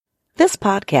This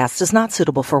podcast is not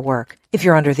suitable for work. If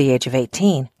you're under the age of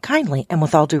 18, kindly and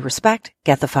with all due respect,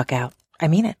 get the fuck out. I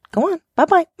mean it. Go on.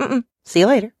 Bye-bye. See you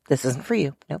later. This isn't for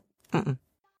you. Nope.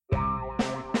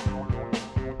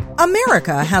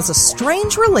 America has a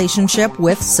strange relationship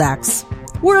with sex.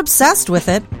 We're obsessed with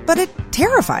it, but it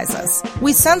terrifies us.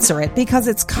 We censor it because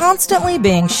it's constantly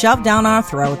being shoved down our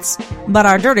throats. But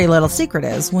our dirty little secret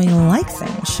is we like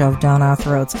things shoved down our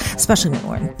throats, especially when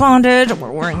we're in bondage, or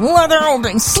we're wearing leather, or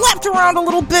being slapped around a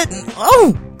little bit, and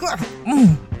oh, God.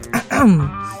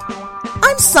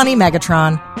 I'm Sunny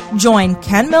Megatron. Join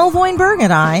Ken Melvoin-Berg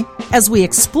and I as we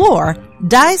explore,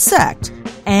 dissect,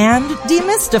 and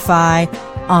demystify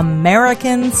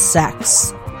American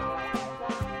sex.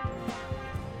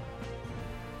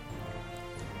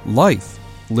 Life,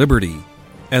 liberty,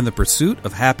 and the pursuit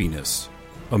of happiness.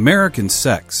 American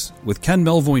Sex with Ken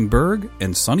Melvoin-Berg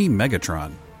and Sunny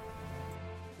Megatron.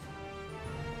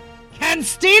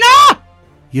 Kenstina!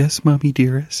 Yes, Mommy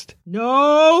dearest.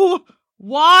 No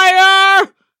wire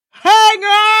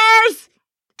hangers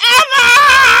ever!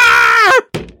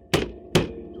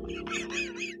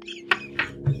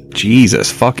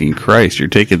 Jesus fucking Christ, you're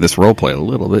taking this roleplay a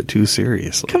little bit too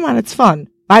seriously. Come on, it's fun.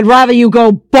 I'd rather you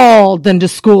go bald than to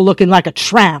school looking like a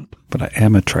tramp. But I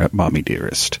am a tramp, Mommy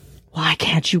dearest. Why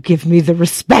can't you give me the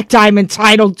respect I'm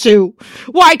entitled to?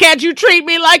 Why can't you treat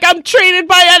me like I'm treated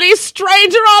by any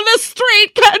stranger on the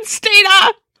street,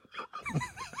 Kenstina?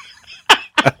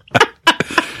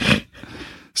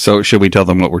 So, should we tell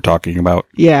them what we're talking about?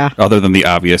 Yeah. Other than the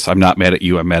obvious, I'm not mad at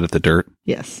you, I'm mad at the dirt.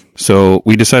 Yes. So,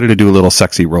 we decided to do a little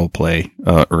sexy role play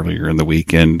earlier in the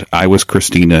week, and I was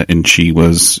Christina and she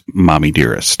was Mommy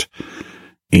dearest.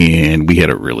 And we had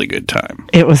a really good time.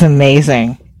 It was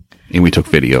amazing. And we took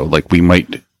video. Like, we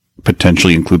might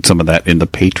potentially include some of that in the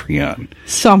Patreon.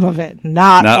 Some of it,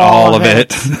 not all of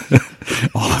it.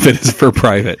 All of it is for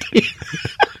private.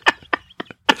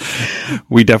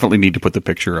 We definitely need to put the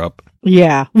picture up.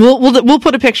 Yeah, we'll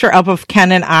put a picture up of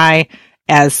Ken and I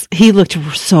as he looked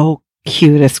so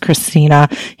cute as Christina.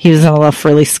 He was in a little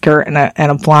frilly skirt and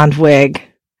a blonde wig.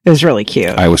 It was really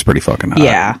cute. I was pretty fucking hot.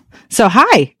 Yeah. So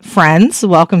hi, friends.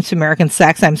 Welcome to American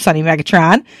Sex. I'm Sunny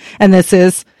Megatron, and this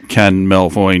is Ken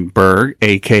Melvoin-Berg,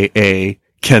 a.k.a.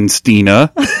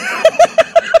 Kenstina.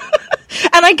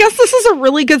 And I guess this is a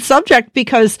really good subject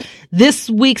because this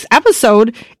week's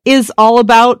episode is all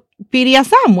about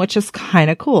BDSM, which is kind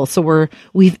of cool. So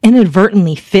we've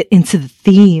inadvertently fit into the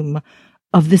theme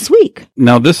of this week.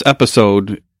 Now, this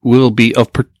episode will be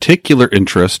of particular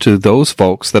interest to those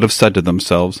folks that have said to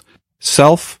themselves,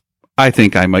 I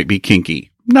think I might be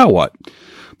kinky. Now what?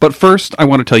 But first, I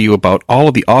want to tell you about all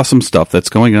of the awesome stuff that's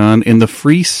going on in the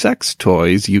free sex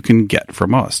toys you can get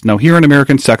from us. Now, here on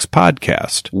American Sex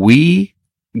Podcast, we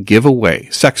give away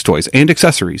sex toys and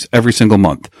accessories every single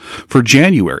month. For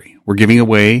January, we're giving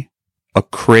away a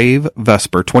Crave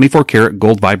Vesper 24-karat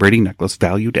gold vibrating necklace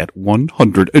valued at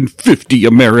 $150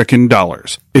 American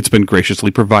dollars. It's been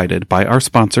graciously provided by our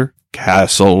sponsor,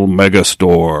 Castle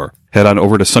Megastore. Head on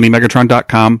over to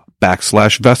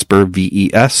sunnymegatron.com/Vesper,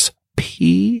 VESPER,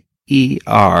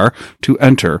 to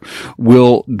enter.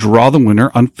 We'll draw the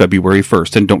winner on February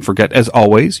 1st. And don't forget, as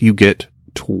always, you get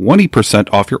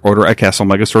 20% off your order at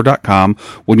castlemegastore.com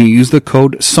when you use the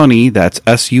code SUNNY, that's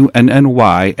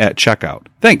SUNNY, at checkout.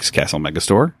 Thanks, Castle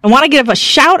Megastore. I want to give a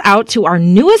shout out to our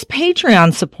newest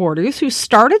Patreon supporters who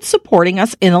started supporting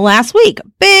us in the last week.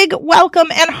 Big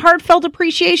welcome and heartfelt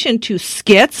appreciation to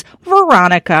Skits,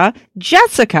 Veronica,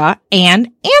 Jessica, and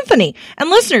Anthony.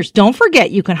 And listeners, don't forget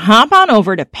you can hop on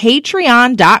over to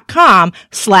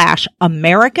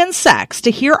patreon.com/American Sex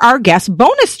to hear our guest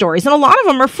bonus stories, and a lot of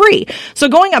them are free. So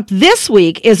going up this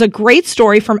week is a great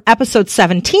story from episode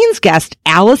 17's guest,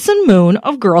 Allison Moon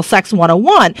of Girl Sex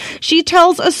 101. She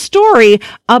tells a story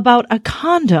about a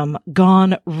condom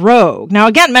gone rogue. Now,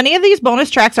 again, many of these bonus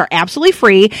tracks are absolutely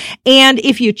free, and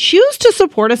if you choose to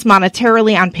support us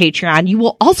monetarily on Patreon, you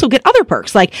will also get other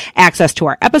perks like access to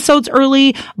our episodes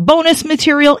early, bonus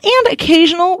material, and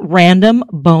occasional random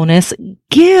bonus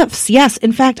gifts. Yes,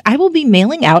 in fact, I will be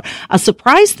mailing out a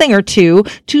surprise thing or two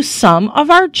to some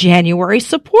of our January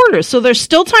supporters, so there's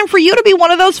still time for you to be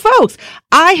one of those folks.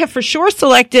 I have for sure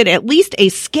selected at least a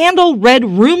Scandal Red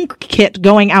Room kit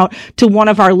going out to one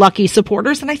of our lucky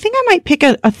supporters, and I think I might pick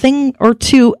a thing or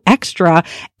two extra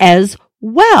as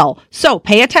well. So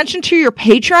pay attention to your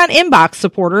Patreon inbox,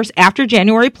 supporters. After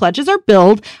January pledges are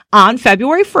billed on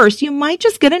February 1st, you might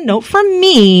just get a note from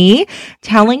me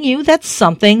telling you that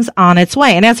something's on its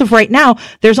way. And as of right now,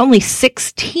 there's only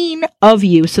 16 of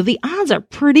you, so the odds are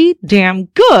pretty damn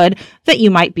good that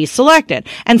you might be selected.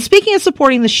 And speaking of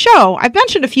supporting the show, I've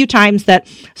mentioned a few times that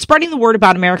spreading the word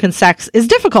about American sex is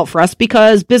difficult for us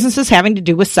because businesses having to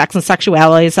do with sex and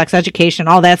sexuality, sex education,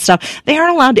 all that stuff, they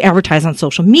aren't allowed to advertise on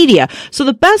social media. So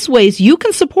the best ways you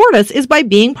can support us is by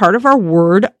being part of our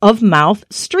word of mouth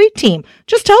street team.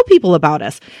 Just tell people about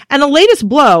us. And the latest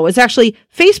blow is actually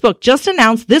Facebook just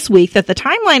announced this week that the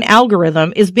timeline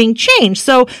algorithm is being changed.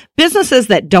 So businesses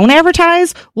that don't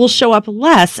advertise will show up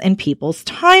less in people's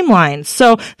timelines.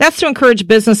 So that's to encourage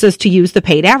businesses to use the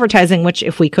paid advertising, which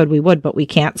if we could, we would, but we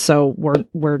can't. So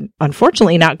we're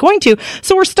unfortunately not going to.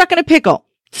 So we're stuck in a pickle.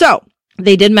 So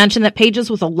they did mention that pages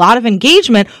with a lot of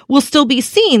engagement will still be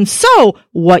seen. So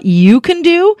what you can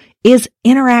do is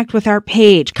interact with our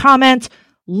page, comment,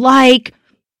 like,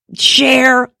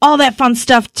 share, all that fun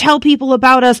stuff. Tell people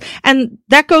about us. And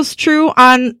that goes true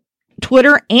on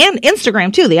Twitter and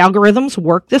Instagram too. The algorithms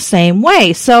work the same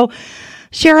way. So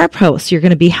share our posts. You're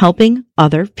going to be helping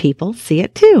other people see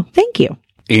it too. Thank you.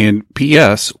 And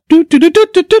P.S.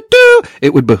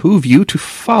 It would behoove you to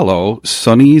follow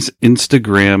Sunny's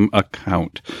Instagram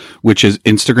account, which is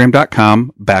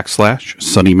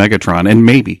Instagram.com/Sunny Megatron. And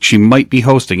maybe she might be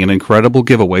hosting an incredible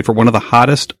giveaway for one of the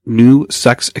hottest new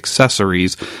sex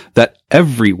accessories that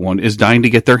everyone is dying to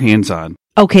get their hands on.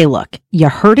 Okay, look, you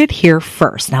heard it here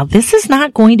first. Now, this is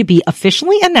not going to be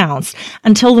officially announced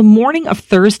until the morning of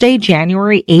Thursday,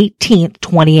 January 18th,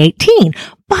 2018.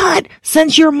 But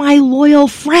since you're my loyal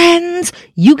friends,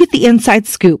 you get the inside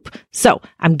scoop. So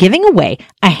I'm giving away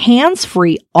a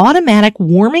hands-free automatic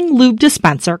warming lube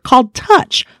dispenser called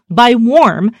Touch by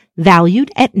Warm, valued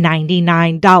at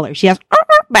 $99. Yes,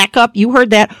 back up. You heard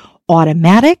that.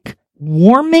 Automatic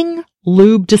warming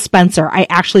lube dispenser. I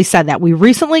actually said that. We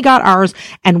recently got ours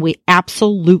and we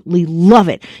absolutely love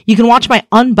it. You can watch my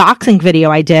unboxing video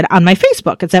I did on my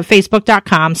Facebook. It's at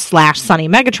facebook.com/Sunny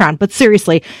Megatron. But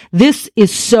seriously, this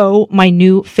is so my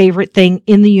new favorite thing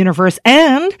in the universe,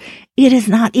 and it is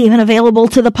not even available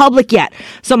to the public yet.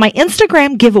 So my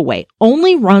Instagram giveaway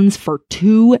only runs for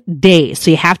 2 days.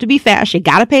 So you have to be fast. You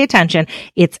got to pay attention.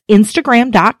 It's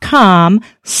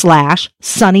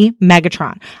Instagram.com/Sunny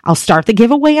Megatron. I'll start the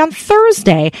giveaway on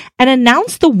Thursday and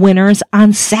announce the winners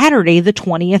on Saturday, the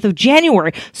 20th of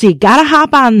January. So you got to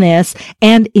hop on this.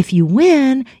 And if you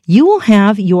win, you will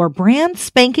have your brand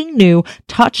spanking new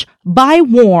Touch by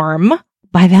Warm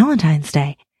by Valentine's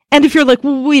Day. And if you're like,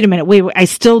 well, wait a minute,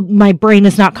 my brain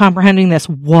is not comprehending this.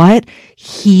 What?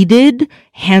 Heated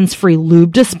hands-free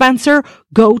lube dispenser?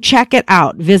 Go check it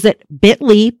out. Visit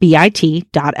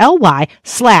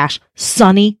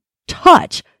bit.ly/Sunny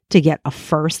Touch to get a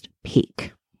first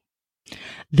peek.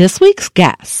 This week's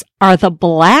guests are the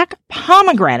Black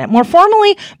Pomegranate, more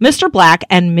formally Mr. Black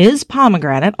and Ms.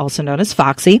 Pomegranate, also known as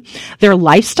Foxy. They're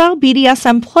lifestyle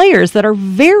BDSM players that are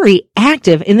very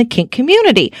active in the kink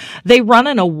community. They run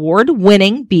an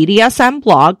award-winning BDSM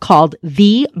blog called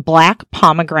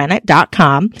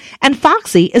theblackpomegranate.com, and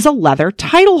Foxy is a leather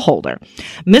title holder.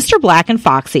 Mr. Black and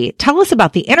Foxy tell us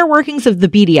about the inner workings of the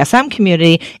BDSM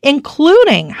community,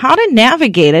 including how to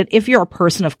navigate it if you're a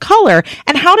person of color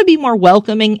and how to be more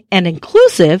welcoming and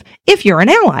inclusive if you're an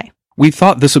ally. We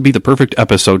thought this would be the perfect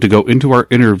episode to go into our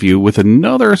interview with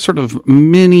another sort of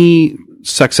mini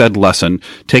sex ed lesson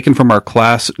taken from our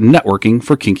class, Networking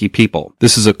for Kinky People.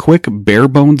 This is a quick, bare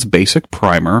bones, basic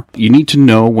primer you need to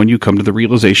know when you come to the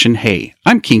realization, hey,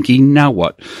 I'm kinky, now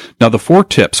what? Now, the 4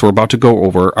 tips we're about to go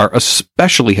over are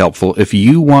especially helpful if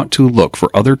you want to look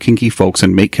for other kinky folks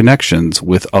and make connections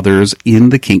with others in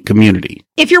the kink community.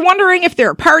 If you're wondering if there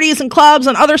are parties and clubs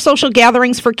and other social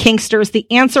gatherings for kinksters, the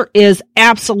answer is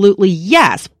absolutely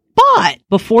yes. But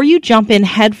before you jump in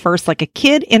headfirst like a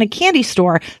kid in a candy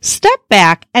store, step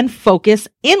back and focus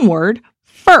inward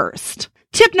first.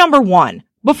 Tip number 1.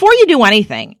 Before you do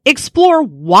anything, explore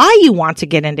why you want to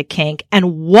get into kink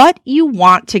and what you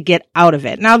want to get out of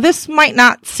it. Now, this might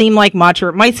not seem like much, or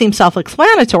it might seem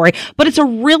self-explanatory, but it's a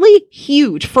really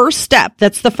huge first step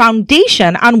that's the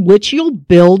foundation on which you'll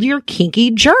build your kinky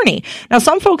journey. Now,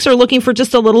 some folks are looking for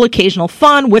just a little occasional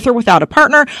fun with or without a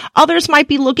partner. Others might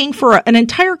be looking for an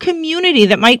entire community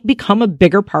that might become a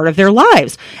bigger part of their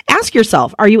lives. Ask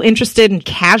yourself, are you interested in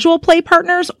casual play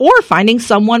partners or finding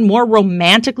someone more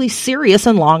romantically serious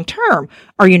and long term?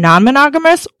 Are you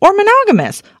non-monogamous or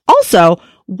monogamous? Also,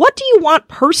 what do you want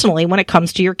personally when it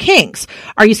comes to your kinks?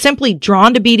 Are you simply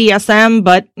drawn to BDSM,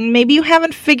 but maybe you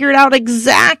haven't figured out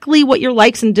exactly what your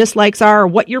likes and dislikes are or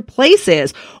what your place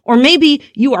is? Or maybe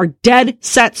you are dead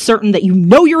set certain that you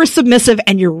know you're a submissive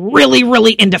and you're really,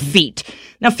 really into feet.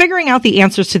 Now, figuring out the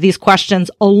answers to these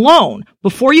questions alone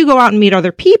before you go out and meet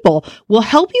other people will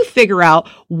help you figure out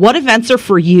what events are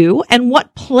for you and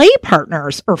what play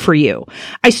partners are for you.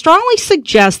 I strongly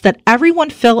suggest that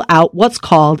everyone fill out what's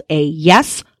called a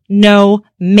yes, no,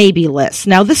 maybe list.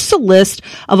 Now, this is a list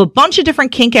of a bunch of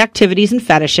different kink activities and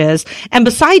fetishes, and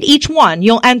beside each one,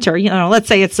 you'll enter, let's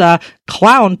say it's a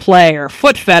clown play or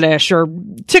foot fetish or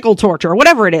tickle torture or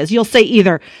whatever it is. You'll say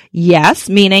either yes,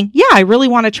 meaning, yeah, I really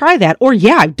want to try that, or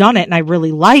yeah, I've done it and I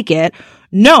really like it.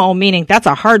 No, meaning that's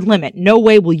a hard limit. No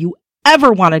way will you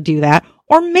ever want to do that.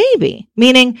 Or maybe,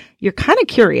 meaning you're kind of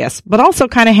curious, but also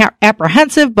kind of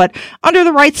apprehensive, but under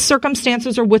the right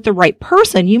circumstances or with the right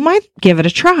person, you might give it a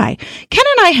try. Ken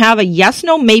and I have a yes,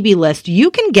 no, maybe list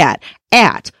you can get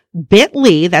at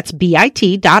bit.ly, that's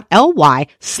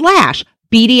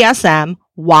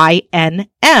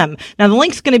bit.ly/BDSMYNM. Now, the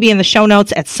link's going to be in the show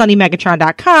notes at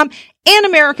sunnymegatron.com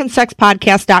and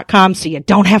AmericanSexPodcast.com, so you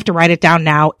don't have to write it down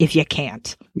now if you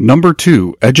can't. Number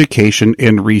 2, education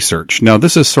and research. Now,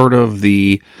 this is sort of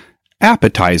the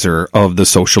appetizer of the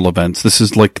social events. This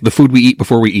is like the food we eat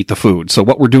before we eat the food. So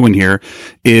what we're doing here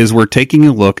is we're taking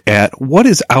a look at what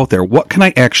is out there. What can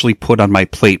I actually put on my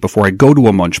plate before I go to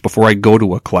a munch, before I go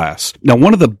to a class? Now,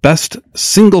 one of the best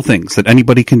single things that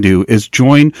anybody can do is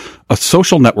join a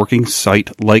social networking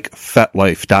site like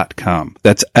FetLife.com.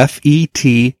 That's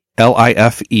FetLife.com,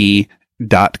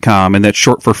 and that's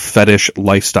short for Fetish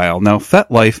Lifestyle. Now,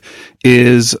 FetLife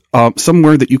is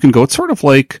somewhere that you can go. It's sort of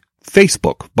like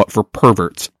Facebook, but for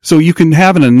perverts. So you can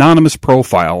have an anonymous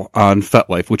profile on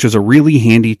FetLife, which is a really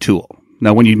handy tool.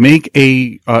 Now, when you make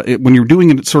when you're doing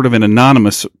it sort of an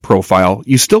anonymous profile,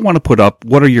 you still want to put up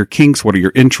what are your kinks, what are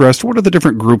your interests, what are the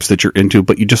different groups that you're into,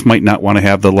 but you just might not want to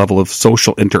have the level of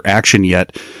social interaction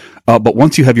yet. But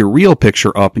once you have your real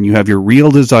picture up and you have your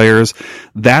real desires,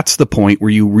 that's the point where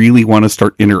you really want to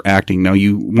start interacting. Now,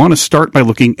 you want to start by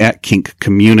looking at kink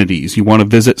communities. You want to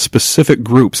visit specific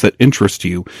groups that interest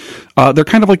you. They're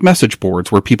kind of like message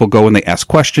boards where people go and they ask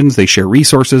questions, they share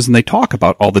resources, and they talk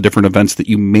about all the different events that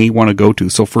you may want to go to.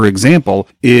 So, for example,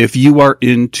 if you are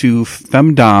into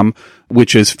femdom,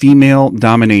 which is female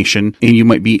domination, and you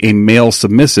might be a male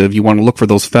submissive, you want to look for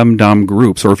those femdom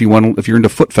groups. Or if you're into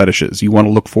foot fetishes, you want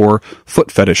to look for foot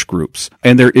fetish groups.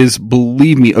 And there is,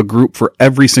 believe me, a group for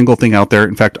every single thing out there.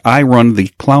 In fact, I run the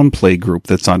clown play group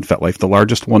that's on FetLife, the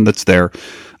largest one that's there,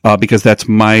 because that's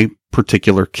my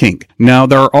particular kink. Now,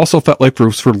 there are also FetLife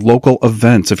groups for local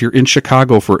events. If you're in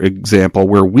Chicago, for example,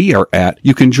 where we are at,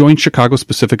 you can join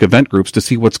Chicago-specific event groups to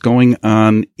see what's going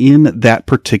on in that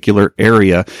particular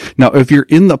area. Now, if you're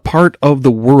in the part of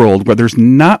the world where there's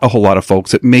not a whole lot of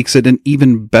folks, it makes it an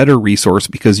even better resource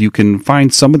because you can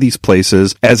find some of these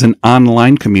places as an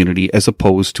online community as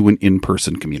opposed to an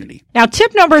in-person community. Now,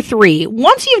 tip number 3,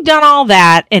 once you've done all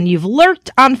that and you've lurked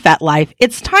on FetLife,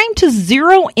 it's time to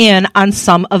zero in on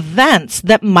some events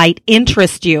that might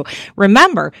interest you.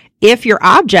 Remember, if your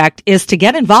object is to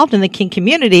get involved in the kink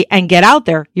community and get out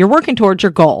there, you're working towards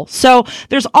your goal. So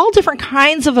there's all different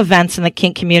kinds of events in the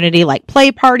kink community, like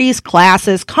play parties,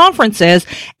 classes, conferences,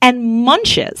 and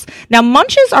munches. Now,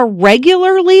 munches are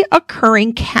regularly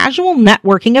occurring casual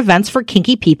networking events for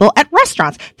kinky people at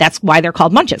restaurants. That's why they're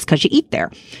called munches, because you eat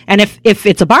there. And if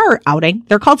it's a bar outing,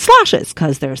 they're called sloshes,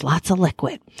 because there's lots of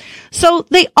liquid. So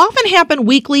they often happen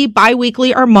weekly,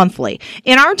 bi-weekly, or monthly.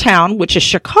 In our town, which is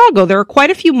Chicago, there are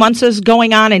quite a few munches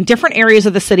going on in different areas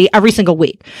of the city every single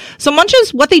week. So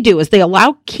munches, what they do is they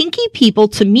allow kinky people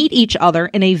to meet each other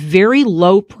in a very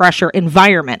low pressure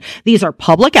environment. These are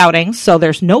public outings, so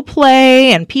there's no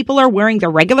play and people are wearing their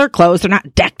regular clothes. They're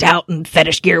not decked out in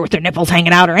fetish gear with their nipples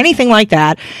hanging out or anything like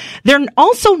that. They're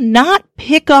also not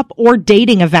pickup or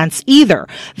dating events either.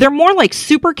 They're more like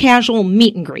super casual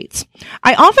meet and greets.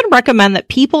 I often recommend that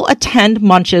people attend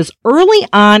munches early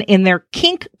on in their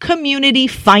kink community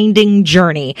finding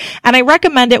journey. And I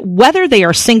recommend it whether they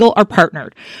are single or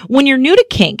partnered. When you're new to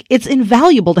kink, it's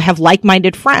invaluable to have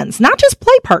like-minded friends, not just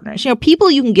play partners. People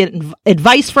you can get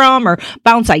advice from or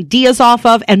bounce ideas off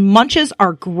of, and munches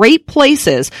are great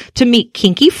places to meet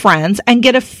kinky friends and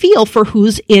get a feel for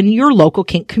who's in your local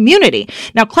kink community.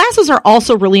 Now, classes are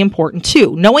also really important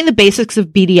too. Knowing the basics of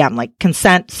BDM, like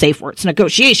consent, safe words,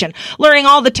 negotiation, learning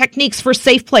all the techniques for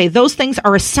safe play, those things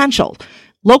are essential.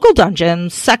 Local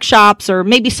dungeons, sex shops, or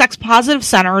maybe sex positive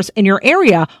centers in your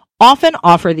area often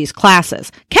offer these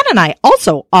classes. Ken and I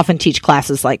also often teach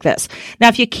classes like this. Now,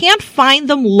 if you can't find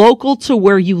them local to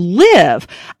where you live,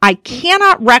 I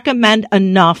cannot recommend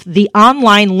enough the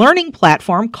online learning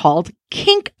platform called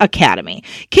Kink Academy.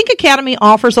 Kink Academy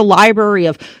offers a library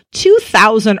of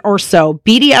 2,000 or so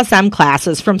BDSM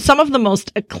classes from some of the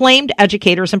most acclaimed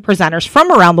educators and presenters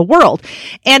from around the world.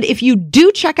 And if you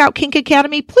do check out Kink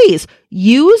Academy, please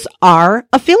use our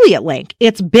affiliate link.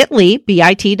 It's bit.ly/Kink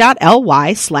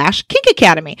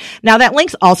Academy. Now that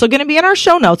link's also going to be in our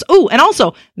show notes. Oh, and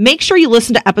also make sure you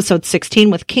listen to episode 16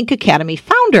 with Kink Academy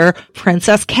founder,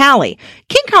 Princess Callie.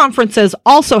 Kink conferences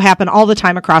also happen all the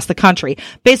time across the country.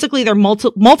 Basically, they're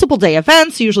multiple day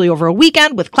events, usually over a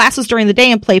weekend, with classes during the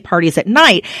day and play parties at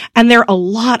night. And they're a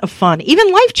lot of fun,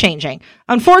 even life-changing.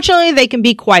 Unfortunately, they can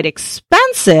be quite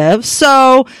expensive,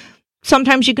 so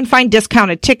sometimes you can find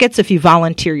discounted tickets if you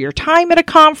volunteer your time at a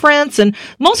conference, and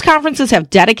most conferences have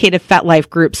dedicated FetLife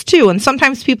groups too, and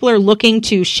sometimes people are looking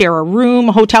to share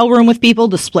a hotel room with people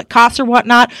to split costs or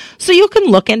whatnot, so you can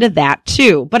look into that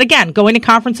too. But again, going to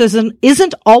conferences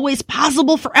isn't always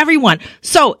possible for everyone,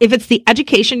 so if it's the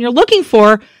education you're looking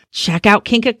for, check out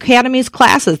Kink Academy's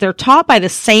classes. They're taught by the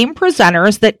same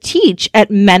presenters that teach at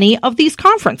many of these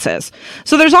conferences.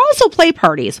 So there's also play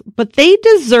parties, but they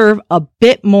deserve a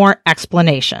bit more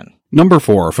explanation. Number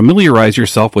 4, familiarize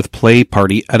yourself with play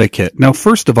party etiquette. Now,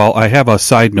 first of all, I have a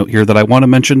side note here that I want to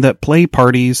mention that play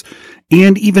parties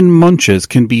and even munches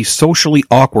can be socially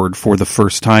awkward for the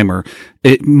first timer.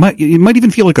 It might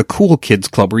even feel like a cool kids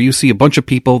club where you see a bunch of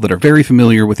people that are very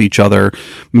familiar with each other.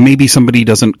 Maybe somebody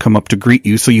doesn't come up to greet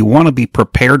you, so you want to be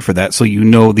prepared for that so you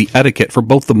know the etiquette for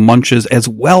both the munches as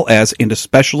well as and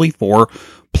especially for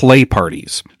play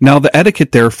parties. Now, the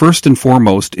etiquette there, first and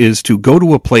foremost, is to go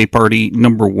to a play party,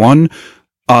 number 1,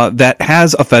 that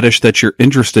has a fetish that you're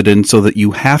interested in so that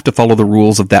you have to follow the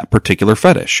rules of that particular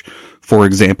fetish. For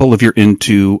example, if you're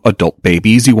into adult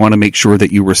babies, you want to make sure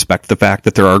that you respect the fact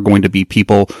that there are going to be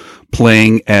people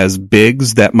playing as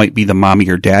bigs that might be the mommy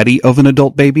or daddy of an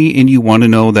adult baby, and you want to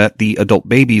know that the adult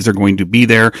babies are going to be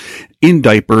there in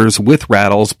diapers with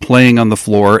rattles playing on the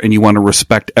floor, and you want to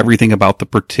respect everything about the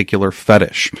particular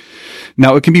fetish.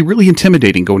 Now, it can be really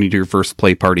intimidating going to your first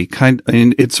play party, and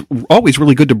it's always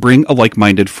really good to bring a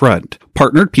like-minded friend.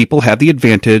 Partnered people have the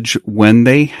advantage when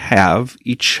they have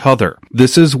each other.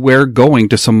 This is where going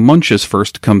to some munches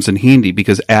first comes in handy,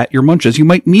 because at your munches, you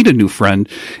might meet a new friend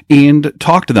and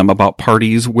talk to them about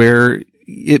parties where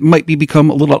it might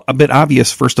become a bit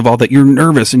obvious, first of all, that you're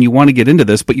nervous and you want to get into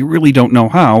this, but you really don't know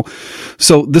how.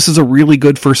 So this is a really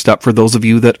good first step for those of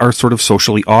you that are sort of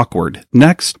socially awkward.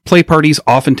 Next, play parties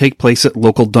often take place at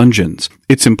local dungeons.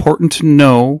 It's important to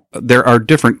know there are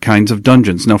different kinds of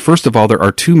dungeons. Now, first of all, there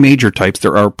are 2 major types.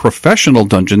 There are professional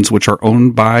dungeons, which are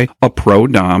owned by a pro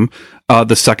dom.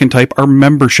 The second type are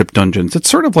membership dungeons. It's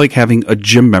sort of like having a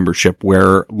gym membership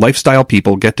where lifestyle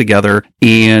people get together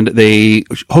and they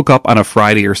hook up on a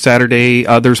Friday or Saturday.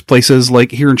 There's places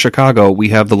like here in Chicago, we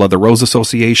have the Leather Rose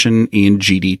Association and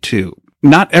GD2.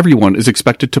 Not everyone is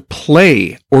expected to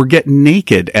play or get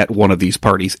naked at one of these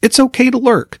parties. It's okay to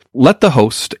lurk. Let the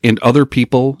host and other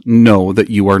people know that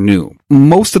you are new.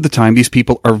 Most of the time, these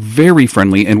people are very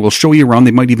friendly and will show you around.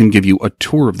 They might even give you a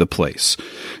tour of the place.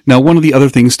 Now, one of the other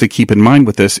things to keep in mind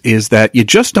with this is that you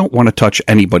just don't want to touch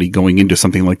anybody going into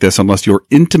something like this unless you're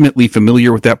intimately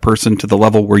familiar with that person to the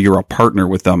level where you're a partner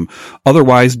with them.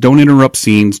 Otherwise, don't interrupt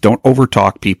scenes. Don't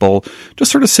overtalk people.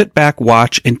 Just sort of sit back,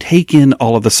 watch, and take in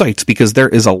all of the sights, because there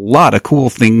is a lot of cool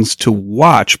things to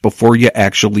watch before you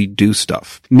actually do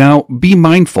stuff. Now, be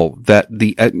mindful that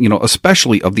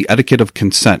especially of the etiquette of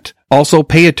consent. Also,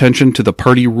 pay attention to the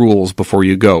party rules before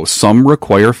you go. Some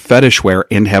require fetish wear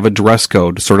and have a dress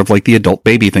code, sort of like the adult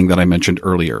baby thing that I mentioned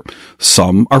earlier.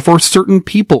 Some are for certain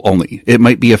people only. It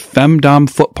might be a femdom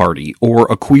foot party,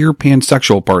 or a queer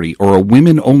pansexual party, or a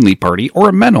women-only party, or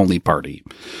a men-only party.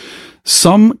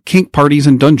 Some kink parties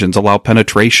and dungeons allow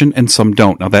penetration and some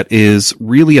don't. Now, that is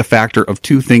really a factor of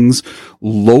 2 things: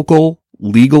 local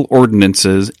legal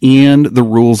ordinances and the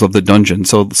rules of the dungeon.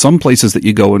 So some places that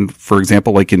you go in, for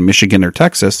example, like in Michigan or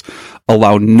Texas,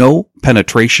 allow no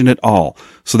penetration at all.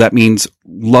 So that means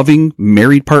loving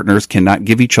married partners cannot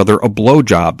give each other a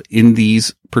blowjob in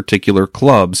these particular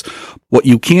clubs. What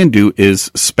you can do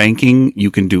is spanking,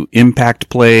 you can do impact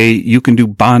play, you can do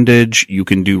bondage, you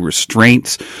can do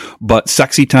restraints, but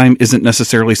sexy time isn't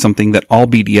necessarily something that all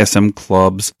BDSM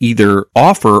clubs either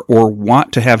offer or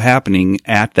want to have happening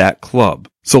at that club.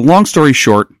 So long story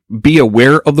short, be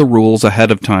aware of the rules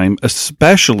ahead of time,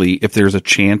 especially if there's a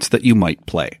chance that you might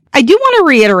play. I do want to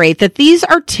reiterate that these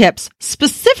are tips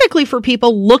specifically for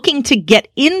people looking to get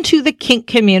into the kink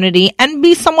community and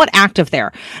be somewhat active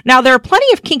there. Now, there are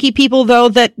plenty of kinky people, though,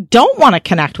 that don't want to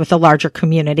connect with the larger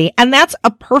community, and that's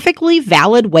a perfectly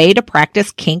valid way to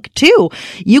practice kink, too.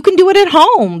 You can do it at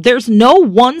home. There's no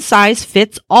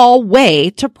one-size-fits-all way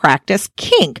to practice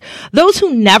kink. Those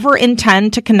who never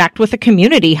intend to connect with the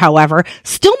community, however,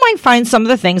 still might find some of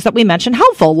the things that we mentioned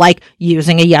helpful, like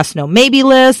using a yes, no, maybe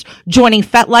list, joining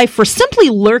FetLife for simply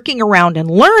lurking around and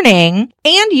learning,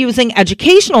 and using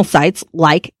educational sites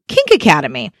like Kink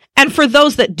Academy. And for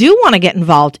those that do want to get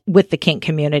involved with the kink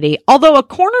community, although a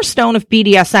cornerstone of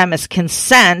BDSM is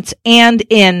consent, and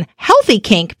in healthy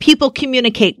kink, people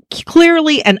communicate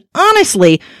clearly and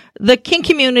honestly, the kink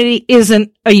community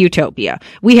isn't a utopia.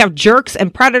 We have jerks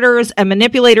and predators and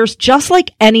manipulators just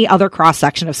like any other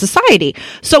cross-section of society.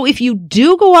 So if you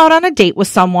do go out on a date with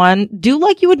someone, do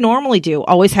like you would normally do.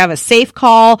 Always have a safe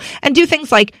call and do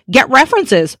things like get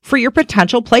references for your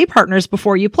potential play partners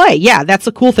before you play. Yeah, that's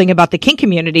the cool thing about the kink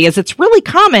community is it's really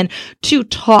common to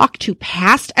talk to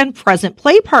past and present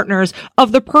play partners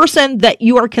of the person that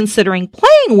you are considering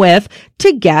playing with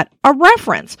to get a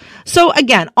reference. So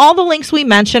again, all the links we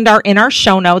mentioned are in our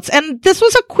show notes, and this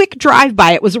was a quick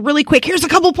drive-by. It was really quick. Here's a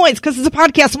couple points because it's a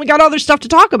podcast and we got other stuff to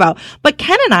talk about. But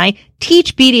Ken and I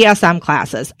teach BDSM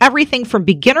classes, everything from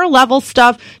beginner level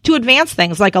stuff to advanced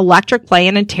things like electric play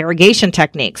and interrogation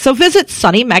techniques. So visit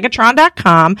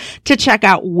sunnymegatron.com to check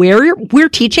out where we're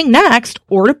teaching next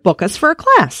or to book us for a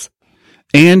class.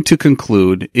 And to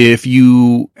conclude, if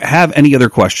you have any other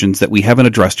questions that we haven't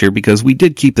addressed here, because we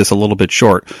did keep this a little bit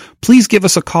short, please give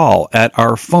us a call at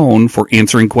our phone for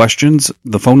answering questions.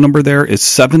 The phone number there is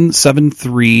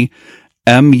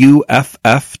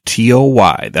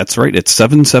 773-MUFFTOY. That's right. It's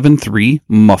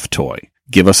 773-MUFFTOY.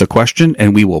 Give us a question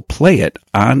and we will play it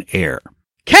on air.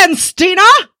 Kenstina?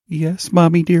 Yes,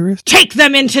 Mommy dearest. Take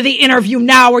them into the interview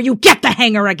now or you get the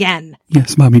hanger again.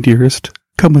 Yes, Mommy dearest.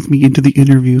 Come with me into the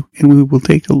interview, and we will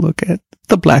take a look at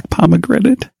the black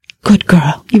pomegranate. Good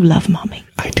girl. You love Mommy.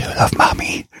 I do love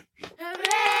Mommy.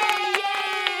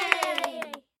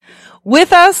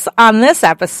 With us on this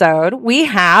episode, we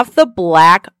have the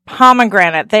Black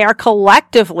Pomegranate. They are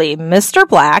collectively Mr.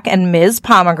 Black and Ms.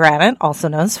 Pomegranate, also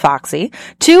known as Foxy,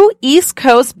 two East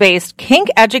Coast-based kink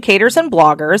educators and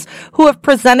bloggers who have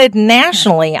presented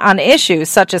nationally on issues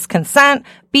such as consent,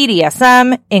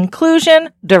 BDSM,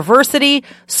 inclusion, diversity,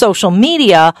 social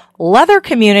media, leather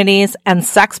communities, and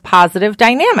sex-positive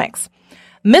dynamics.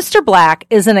 Mr. Black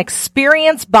is an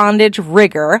experienced bondage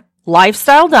rigger,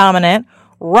 lifestyle dominant,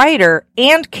 writer,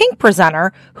 and kink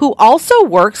presenter who also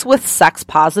works with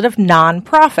sex-positive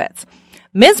nonprofits.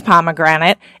 Ms.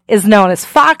 Pomegranate is known as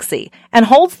Foxy and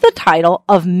holds the title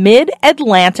of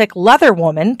Mid-Atlantic Leather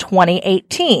Woman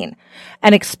 2018.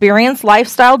 An experienced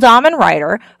lifestyle dom and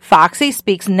writer, Foxy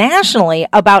speaks nationally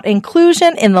about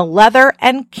inclusion in the leather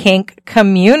and kink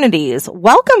communities.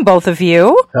 Welcome, both of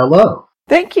you. Hello.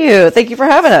 Thank you. Thank you for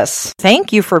having us.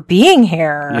 Thank you for being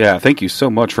here. Yeah, thank you so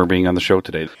much for being on the show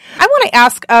today. I want to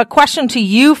ask a question to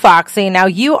you, Foxy. Now,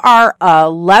 you are a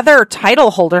leather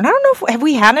title holder, and I don't know have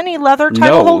we had any leather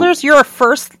title holders? You're a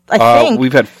first, I think.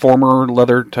 We've had former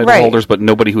leather title holders, but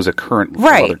nobody who's a current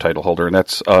leather title holder, and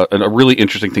that's a really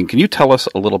interesting thing. Can you tell us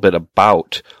a little bit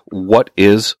about what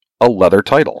is a leather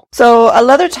title? So a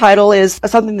leather title is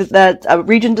something that a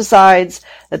region decides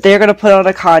that they're going to put on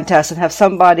a contest and have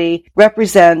somebody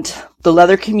represent the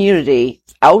leather community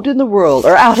out in the world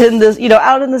or out in the,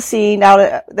 out in the scene.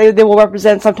 They will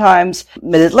represent sometimes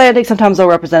Mid-Atlantic, sometimes they'll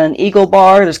represent an Eagle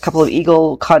bar. There's a couple of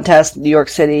Eagle contests. New York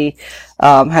City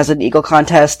has an Eagle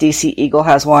contest. DC Eagle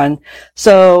has one.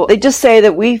 So they just say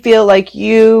that we feel like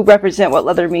you represent what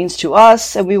leather means to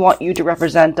us, and we want you to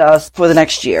represent us for the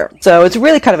next year. So it's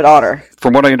really kind of an honor.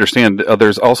 From what I understand,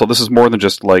 there's also, this is more than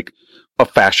just like a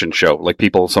fashion show. Like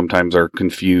people sometimes are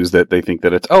confused that they think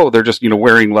that it's, they're just,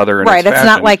 wearing leather and right. It's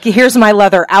not like, here's my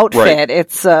leather outfit. Right.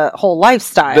 It's a whole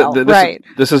lifestyle.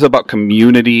 This is about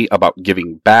community, about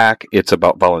giving back. It's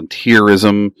about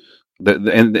volunteerism.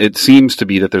 And it seems to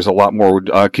be that there's a lot more.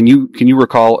 Can you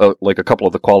recall like a couple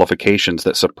of the qualifications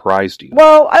that surprised you?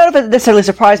 Well, I don't know if it necessarily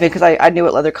surprised me because I knew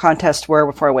what leather contests were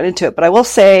before I went into it. But I will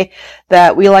say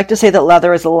that we like to say that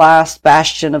leather is the last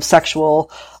bastion of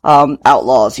sexual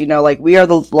outlaws. Like we are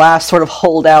the last sort of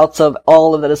holdouts of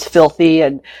all of that is filthy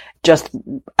and just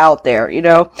out there.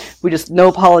 We just no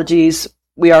apologies.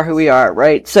 we are who we are,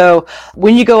 right? So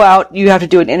when you go out, you have to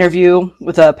do an interview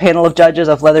with a panel of judges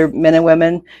of leather men and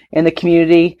women in the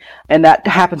community, and that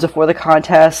happens before the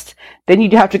contest. Then you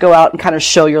have to go out and kind of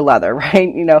show your leather,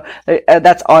 right?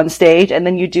 That's on stage, and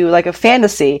then you do like a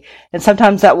fantasy, and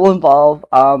sometimes that will involve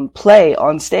play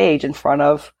on stage in front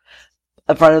of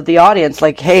the audience,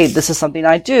 like, hey, this is something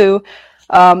I do.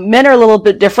 Men are a little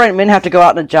bit different. Men have to go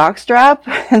out in a jock strap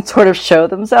and sort of show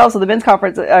themselves. So the men's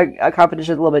competition is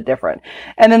a little bit different.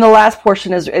 And then the last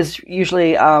portion is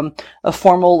usually a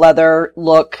formal leather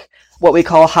look, what we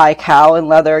call high cow in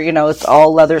leather. It's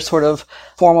all leather, sort of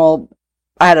formal.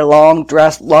 I had a long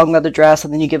leather dress,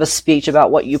 and then you give a speech about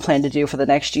what you plan to do for the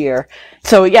next year.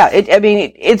 So yeah,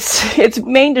 it's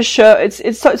main to show,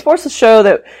 it's supposed to show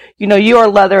that, you are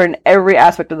leather in every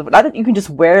aspect of not that you can just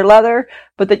wear leather,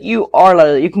 but that you are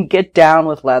leather, you can get down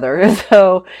with leather.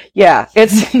 So yeah,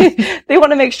 they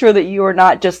want to make sure that you are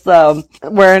not just,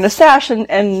 wearing a sash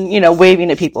and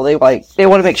waving at people. They want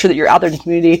to make sure that you're out there in the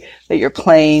community, that you're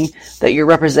playing, that you're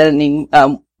representing,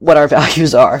 what our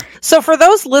values are. So for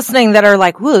those listening that are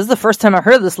like, ooh, this is the first time I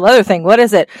heard this leather thing. What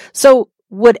is it? So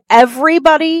would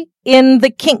everybody in the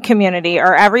kink community,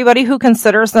 or everybody who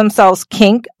considers themselves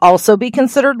kink, also be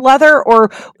considered leather?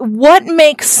 Or what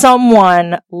makes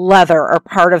someone leather or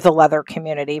part of the leather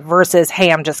community versus,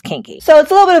 hey, I'm just kinky? So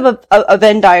it's a little bit of a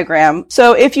Venn diagram.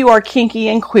 So if you are kinky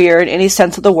and queer in any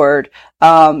sense of the word,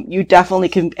 you definitely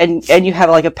can, and you have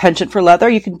like a penchant for leather,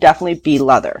 you can definitely be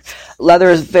leather.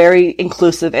 Leather is very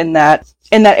inclusive in that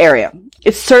area.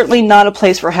 It's certainly not a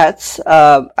place for hets.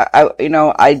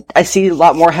 I see a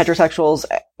lot more heterosexuals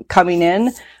coming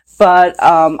in, but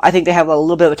I think they have a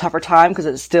little bit of a tougher time because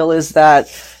it still is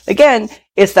that, again,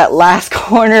 it's that last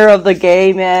corner of the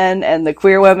gay men and the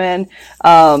queer women,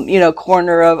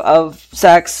 corner of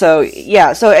sex. So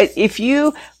yeah, so if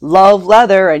you love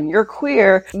leather and you're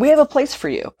queer, we have a place for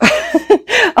you.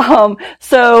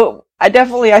 So I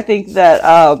think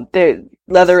that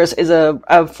leather is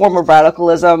a form of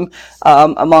radicalism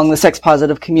among the sex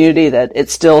positive community, that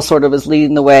it still sort of is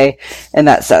leading the way in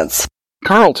that sense.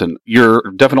 Carlton, you're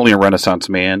definitely a Renaissance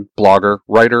man, blogger,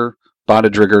 writer,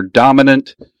 bondage rigger,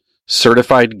 dominant,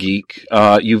 certified geek.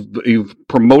 You've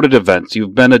promoted events.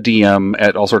 You've been a DM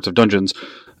at all sorts of dungeons.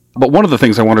 But one of the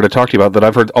things I wanted to talk to you about, that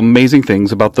I've heard amazing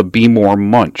things about the Be More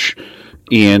Munch.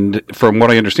 And from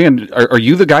what I understand, are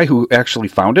you the guy who actually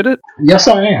founded it? Yes,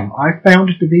 I am. I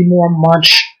founded the Be More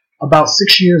Munch about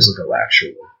 6 years ago,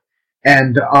 actually.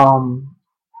 And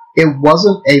it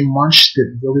wasn't a munch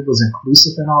that really was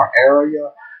inclusive in our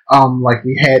area. Like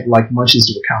we had like munches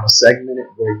that were kind of segmented,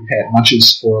 where you had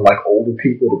munches for like older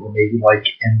people that were maybe like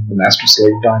in the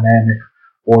master-slave dynamic,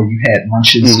 or you had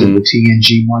munches that were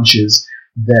TNG munches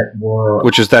that were...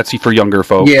 That's for younger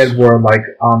folks. Yeah, were like...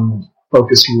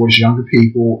 focused towards younger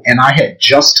people, and I had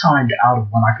just timed out of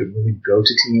when I could really go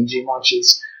to TNG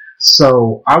munches.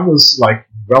 So I was like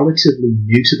relatively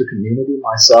new to the community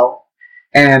myself,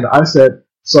 and I said,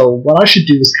 so what I should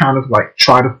do is kind of like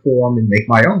try to form and make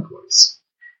my own place.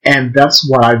 And that's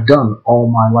what I've done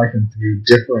all my life, and through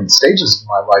different stages of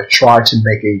my life, try to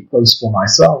make a place for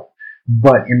myself.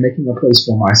 But in making a place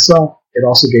for myself, it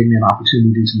also gave me an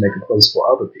opportunity to make a place for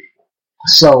other people.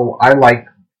 So I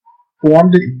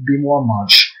formed it Be More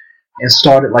Munch and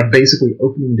started like basically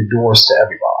opening the doors to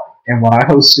everybody. And when I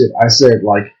hosted, I said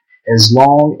like, as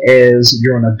long as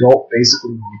you're an adult,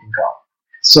 basically you can come.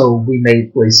 So we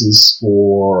made places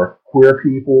for queer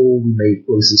people, we made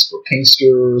places for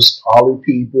kinksters, poly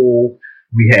people,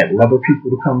 we had leather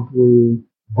people to come through.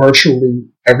 Virtually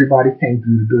everybody came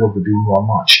through the door of the Be More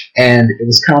Munch. And it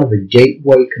was kind of a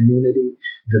gateway community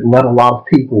that let a lot of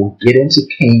people get into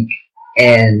kink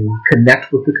and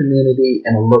connect with the community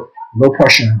in a low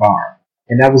pressure environment.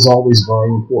 And that was always very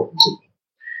important to me.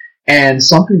 And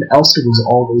something else that was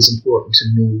always important to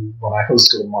me when I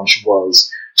hosted a munch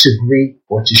was to greet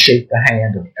or to shake the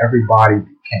hand of everybody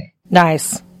that came.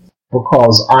 Nice.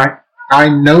 Because I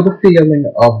know the feeling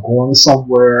of going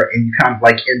somewhere and you kind of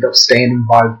like end up standing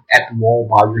at the wall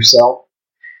by yourself.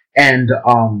 And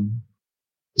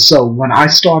so when I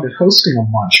started hosting a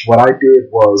munch, what I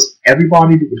did was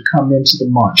everybody that would come into the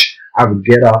munch, I would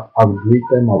get up, I would greet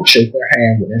them, I would shake their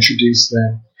hand, would introduce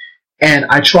them, and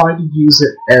I tried to use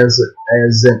it as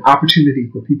an opportunity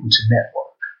for people to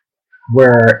network.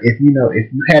 Where if you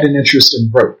had an interest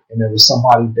in rope and there was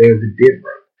somebody there that did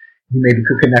rope, you maybe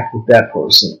could connect with that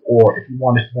person. Or if you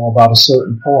wanted to know about a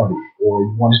certain party, or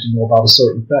you wanted to know about a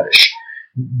certain fetish,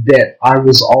 that I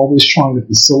was always trying to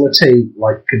facilitate,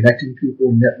 like connecting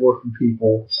people, networking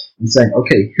people, and saying,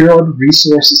 okay, here are the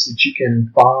resources that you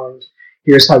can find.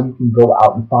 Here's how you can go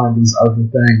out and find these other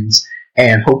things.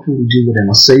 and hopefully do it in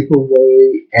a safer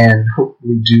way, and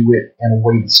hopefully do it in a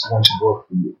way that's going to work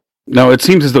for you. Now, it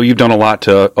seems as though you've done a lot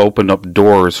to open up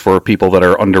doors for people that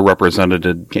are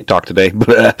underrepresented, can't talk today,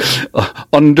 but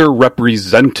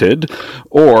underrepresented,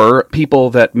 or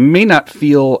people that may not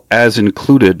feel as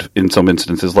included in some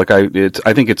instances. Like I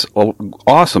think it's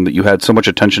awesome that you had so much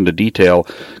attention to detail,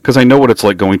 because I know what it's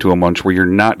like going to a munch where you're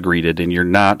not greeted and you're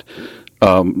not,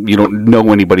 you don't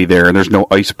know anybody there, and there's no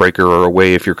icebreaker or a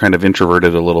way, if you're kind of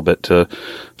introverted a little bit, to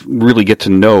really get to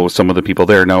know some of the people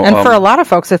there. Now, and for a lot of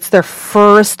folks, it's their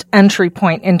first entry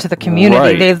point into the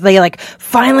community. Right. They like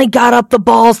finally got up the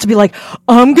balls to be like,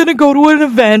 I'm going to go to an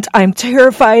event. I'm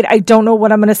terrified. I don't know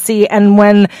what I'm going to see. And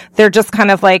when they're just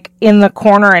kind of like in the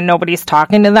corner and nobody's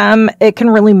talking to them, it can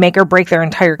really make or break their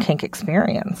entire kink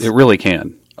experience. It really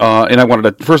can. And I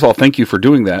wanted to, first of all, thank you for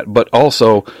doing that, but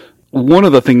also, one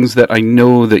of the things that I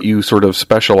know that you sort of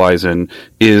specialize in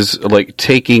is like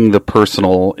taking the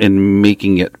personal and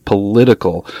making it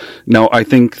political. Now, I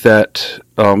think that,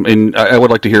 and I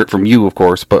would like to hear it from you, of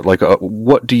course, but like,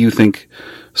 what do you think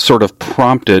sort of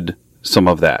prompted some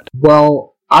of that?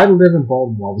 Well, I live in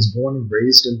Baltimore. I was born and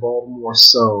raised in Baltimore,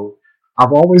 so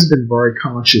I've always been very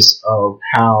conscious of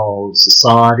how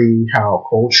society, how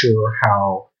culture,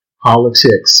 how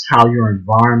politics, how your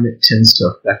environment tends to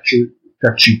affect you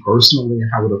personally,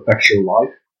 and how it affects your life.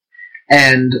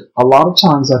 And a lot of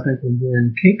times I think when we're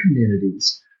in kink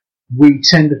communities, we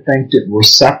tend to think that we're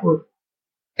separate.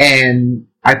 And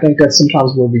I think that's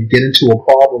sometimes where we get into a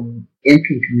problem in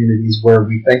kink communities, where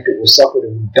we think that we're separate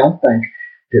and we don't think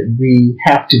that we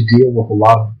have to deal with a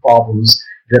lot of the problems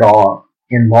that are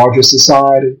in larger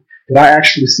society. But I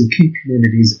actually see kink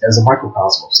communities as a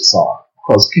microcosm of society,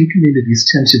 because kink communities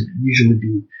tend to usually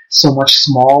be so much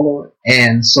smaller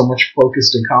and so much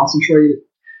focused and concentrated.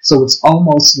 So it's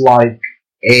almost like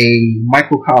a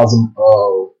microcosm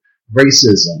of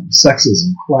racism,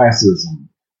 sexism, classism,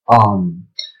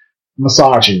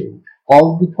 misogyny,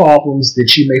 all of the problems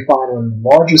that you may find on a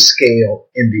larger scale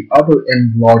in the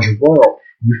larger world.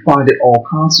 You find it all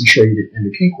concentrated in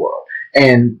the kink world.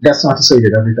 And that's not to say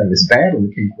that everything is bad in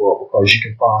the kink world, because you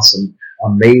can find some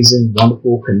amazing,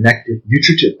 wonderful, connected,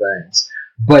 nutritive things.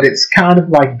 But it's kind of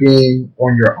like being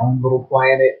on your own little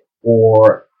planet,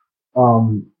 or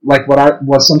like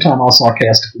what sometimes I'll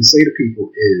sarcastically say to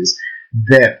people is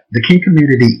that the kink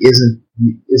community isn't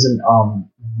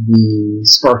the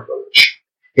square village.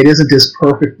 It isn't this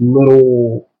perfect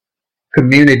little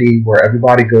community where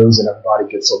everybody goes and everybody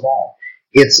gets along.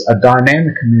 It's a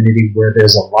dynamic community where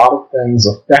there's a lot of things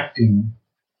affecting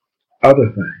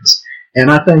other things.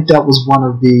 And I think that was one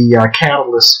of the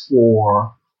catalysts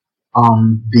for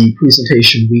the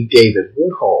presentation we gave at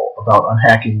Woodhull about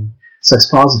unhacking sex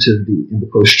positivity in the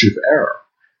post-truth era.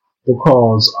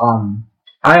 Because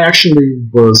I actually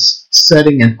was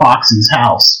sitting in Foxy's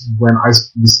house when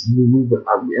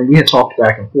we had talked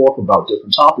back and forth about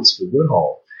different topics for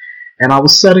Woodhull. And I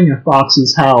was sitting in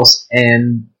Foxy's house,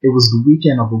 and it was the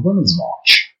weekend of the Women's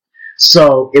March.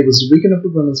 So it was the weekend of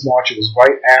the Women's March. It was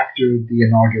right after the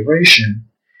inauguration.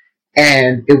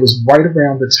 And it was right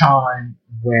around the time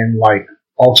when, like,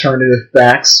 alternative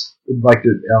facts, like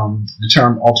the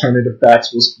term alternative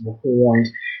facts was coined.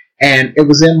 And it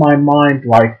was in my mind,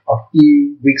 like, a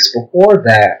few weeks before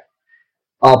that,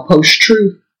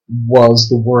 post-truth was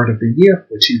the word of the year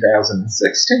for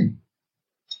 2016.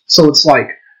 So it's like,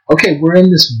 okay, we're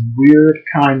in this weird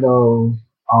kind of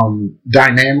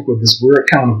dynamic with this weird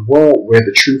kind of world where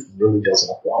the truth really doesn't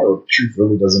apply, or the truth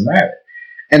really doesn't matter.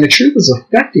 And the truth is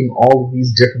affecting all of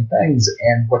these different things,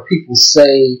 and what people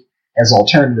say as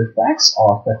alternative facts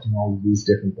are affecting all of these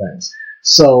different things.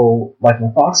 So, like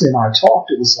when Foxy and I talked,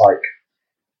 it was like,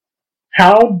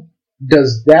 how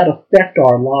does that affect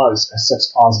our lives as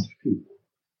sex-positive people?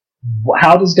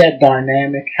 How does that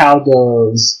dynamic, how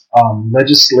does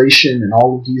legislation and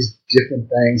all of these different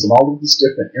things and all of this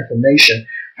different information,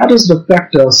 how does it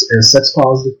affect us as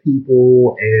sex-positive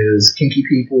people, as kinky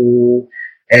people,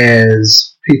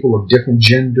 as people of different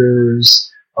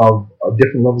genders, of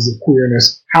different levels of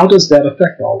queerness? How does that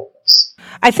affect all of us?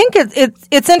 I think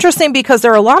it's interesting because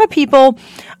there are a lot of people,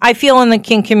 I feel, in the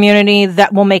kink community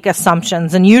that will make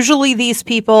assumptions. And usually these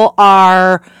people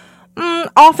are,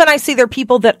 often I see they're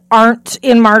people that aren't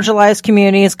in marginalized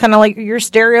communities, kind of like your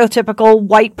stereotypical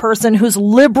white person who's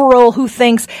liberal, who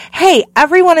thinks, hey,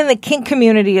 everyone in the kink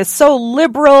community is so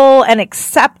liberal and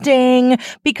accepting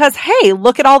because, hey,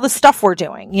 look at all the stuff we're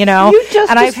doing, you know?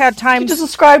 I've had times... You just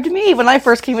described me when I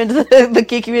first came into the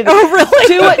kink community. Oh,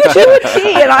 really? To a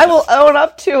T, and I will own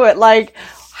up to it. Like,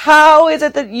 how is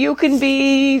it that you can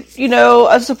be, you know,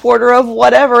 a supporter of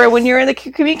whatever when you're in the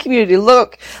community?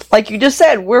 Look, like you just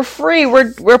said, we're free.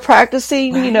 We're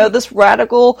practicing, you know, this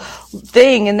radical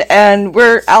thing, and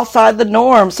we're outside the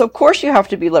norm. So of course you have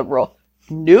to be liberal.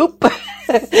 Nope.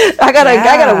 I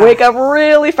gotta wake up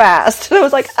really fast. And I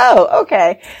was like, oh,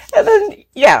 okay. And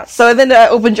then, so then I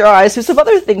opened your eyes to some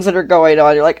other things that are going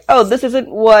on. You're like, oh, this isn't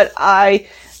what I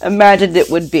imagined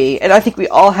it would be. And I think we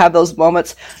all have those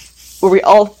moments where we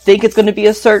all think it's going to be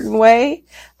a certain way.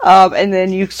 And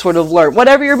then you sort of learn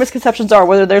whatever your misconceptions are,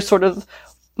 whether they're sort of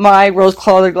my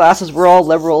rose-colored glasses, we're all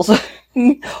liberals,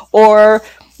 or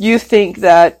you think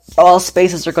that all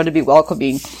spaces are going to be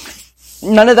welcoming.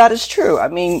 None of that is true. I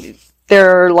mean,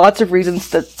 there are lots of reasons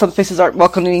that some spaces aren't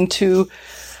welcoming to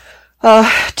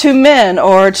men,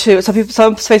 or to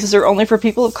some spaces are only for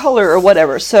people of color or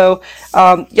whatever. So,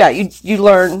 you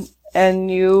learn and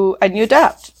you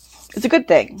adapt. It's a good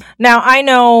thing. Now, I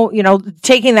know, you know,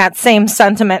 taking that same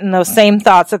sentiment and those same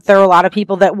thoughts, that there are a lot of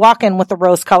people that walk in with the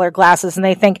rose-colored glasses and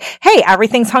they think, hey,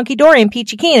 everything's hunky-dory and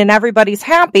peachy keen and everybody's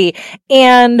happy.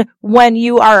 And when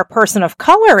you are a person of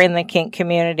color in the kink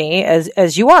community,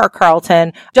 as you are,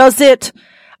 Carlton, does it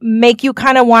make you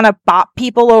kind of want to bop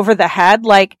people over the head?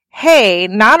 Like, hey,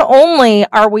 not only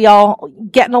are we all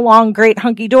getting along great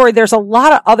hunky-dory, there's a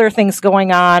lot of other things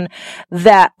going on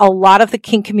that a lot of the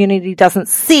kink community doesn't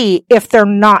see if they're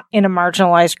not in a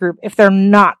marginalized group, if they're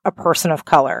not a person of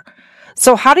color.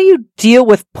 So how do you deal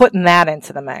with putting that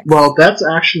into the mix? Well, that's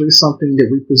actually something that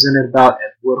we presented about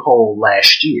at Woodhull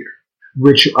last year,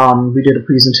 which we did a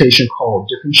presentation called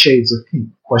Different Shades of Kink,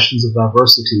 Questions of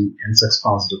Diversity and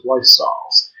Sex-Positive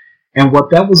Lifestyles. And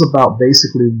what that was about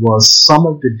basically was some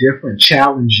of the different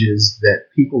challenges that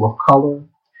people of color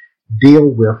deal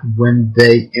with when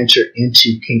they enter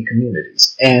into kink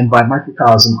communities. And by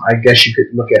microcosm, I guess you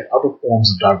could look at other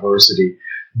forms of diversity,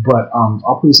 but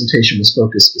our presentation was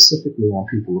focused specifically on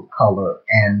people of color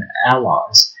and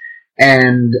allies.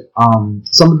 And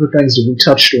some of the things that we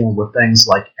touched on were things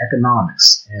like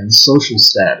economics and social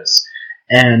status,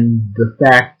 and the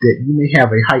fact that you may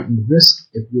have a heightened risk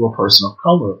if you're a person of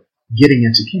color getting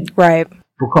into kink. Right.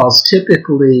 Because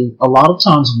typically, a lot of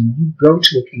times when you go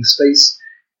to a kink space,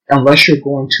 unless you're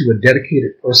going to a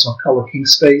dedicated person of color kink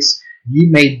space, you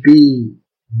may be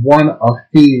one of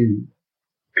few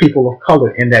people of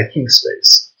color in that kink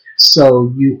space.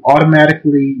 So you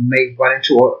automatically may run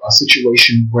into a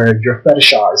situation where you're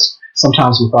fetishized,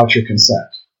 sometimes without your consent.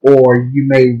 Or you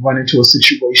may run into a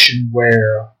situation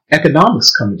where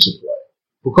economics come into play.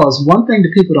 Because one thing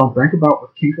that people don't think about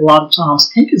with kink a lot of times,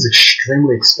 kink is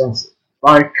extremely expensive.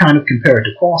 I kind of compare it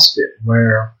to CrossFit,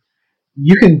 where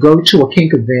you can go to a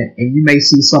kink event and you may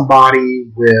see somebody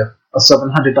with a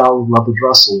 $700 leather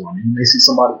dress on, and you may see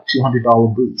somebody with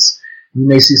 $200 boots. You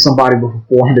may see somebody with a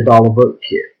 $400 boat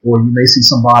kit, or you may see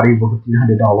somebody with a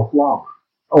 $300 flower.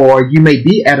 Or you may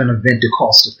be at an event that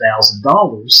costs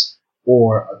 $1,000,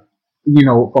 or from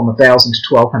 $1,000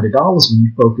 to $1,200 when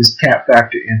you focus cap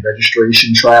factor in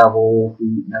registration, travel,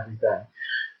 food, and everything.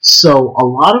 So a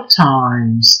lot of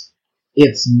times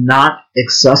it's not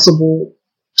accessible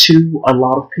to a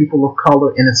lot of people of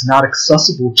color, and it's not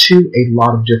accessible to a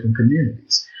lot of different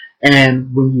communities.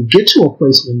 And when you get to a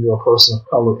place when you're a person of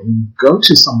color and you go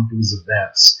to some of these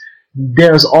events,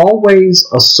 there's always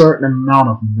a certain amount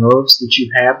of nerves that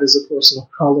you have as a person of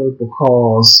color,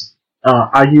 because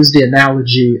I use the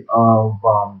analogy of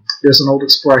there's an old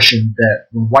expression that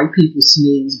when white people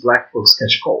sneeze, black folks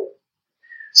catch a cold.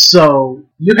 So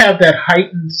you have that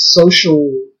heightened social,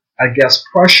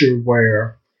 pressure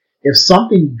where if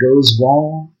something goes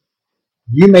wrong,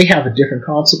 you may have a different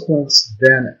consequence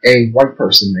than a white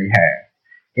person may have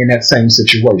in that same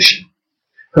situation.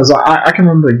 Because I can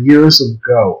remember years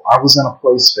ago, I was in a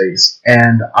play space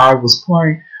and I was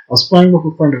playing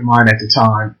with a friend of mine at the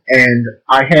time, and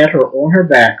I had her on her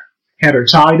back, had her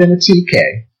tied in a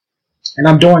TK, and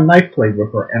I'm doing knife play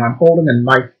with her, and I'm holding a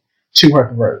knife to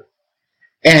her throat.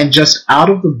 And just out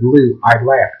of the blue, I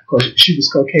laughed, because she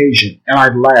was Caucasian, and I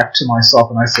laughed to myself,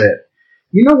 and I said,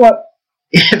 you know what?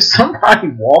 If somebody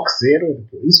walks in or the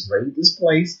police raid this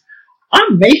place, I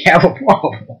may have a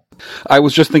problem. I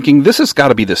was just thinking, this has got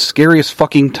to be the scariest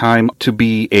fucking time to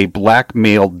be a black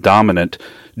male dominant,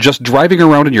 just driving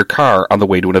around in your car on the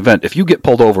way to an event. If you get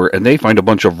pulled over and they find a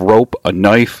bunch of rope, a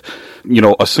knife,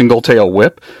 a single tail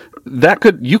whip,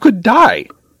 you could die.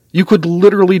 You could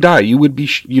literally die. You would be,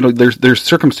 there's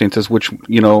circumstances which,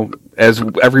 as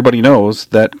everybody knows,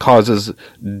 that causes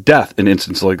death in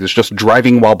instances like this. Just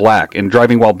driving while black and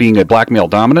driving while being a black male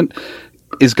dominant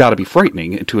is got to be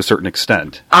frightening to a certain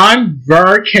extent. I'm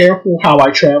very careful how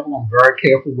I travel. I'm very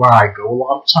careful where I go a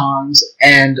lot of times.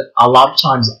 And a lot of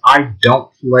times I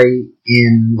don't play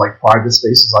in like private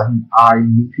spaces. I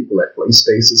meet people at play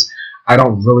spaces. I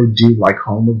don't really do like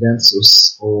home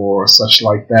events or such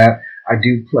like that. I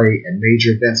do play in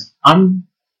major events. I'm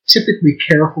typically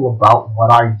careful about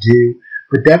what I do,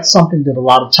 but that's something that a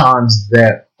lot of times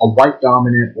that a white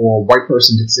dominant or a white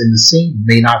person that's in the scene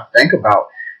may not think about,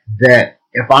 that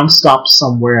if I'm stopped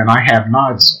somewhere and I have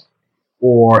knives on,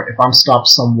 or if I'm stopped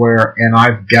somewhere and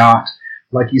I've got,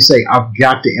 like you say, I've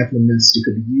got the implements that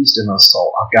could be used in an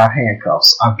assault, I've got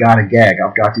handcuffs, I've got a gag,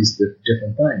 I've got these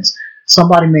different things.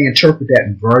 Somebody may interpret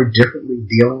that very differently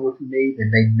dealing with me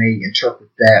than they may interpret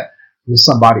that with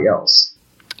somebody else.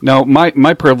 Now,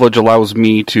 my privilege allows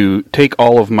me to take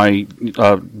all of my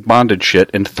bondage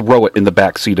shit and throw it in the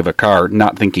back seat of a car,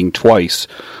 not thinking twice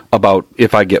about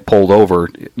if I get pulled over,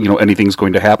 anything's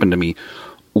going to happen to me.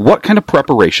 What kind of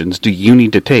preparations do you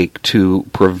need to take to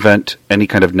prevent any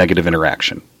kind of negative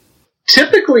interaction?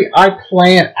 Typically, I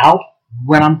plan out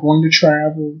when I'm going to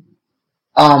travel.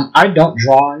 I don't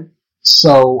drive,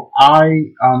 so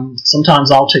I sometimes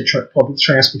I'll take public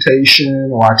transportation,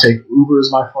 or I take Uber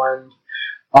as my friend.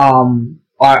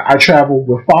 I travel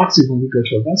with Foxy when we go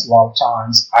to events. A lot of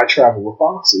times I travel with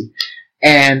Foxy,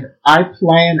 and I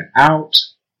plan out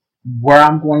where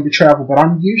I'm going to travel, but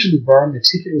I'm usually very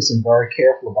meticulous and very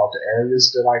careful about the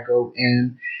areas that I go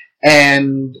in,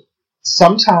 and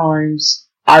sometimes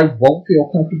I won't feel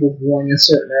comfortable going in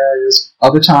certain areas.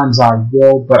 Other times I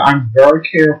will, but I'm very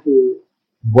careful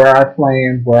where I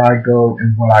plan, where I go,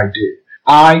 and what I do.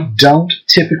 I don't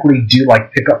typically do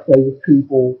like pickup play with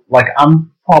people. Like,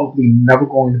 I'm probably never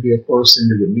going to be a person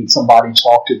that would meet somebody,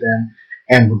 talk to them,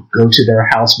 and would go to their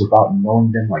house without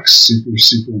knowing them like super,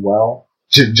 super well,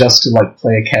 just to like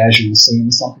play a casual scene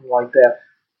or something like that.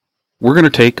 We're going to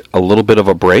take a little bit of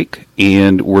a break,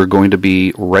 and we're going to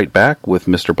be right back with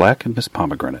Mr. Black and Miss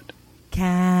Pomegranate.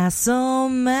 Castle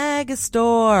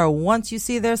Megastore. Once you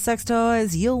see their sex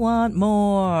toys, you'll want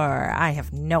more. I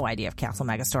have no idea if Castle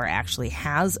Megastore actually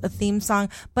has a theme song,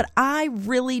 but I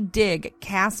really dig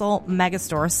Castle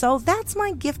Megastore. So that's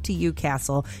my gift to you,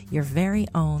 Castle, your very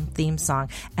own theme song.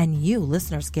 And you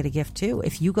listeners get a gift too.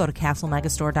 If you go to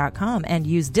castlemegastore.com and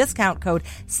use discount code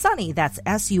SUNNY, that's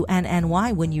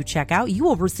SUNNY, when you check out, you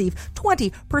will receive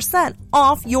 20%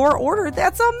 off your order.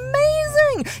 That's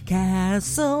amazing.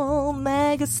 Castle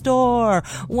Megastore.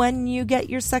 When you get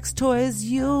your sex toys,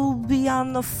 you'll be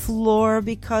on the floor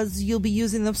because you'll be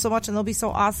using them so much and they'll be so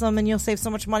awesome, and you'll save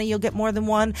so much money. You'll get more than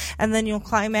one, and then you'll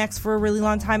climax for a really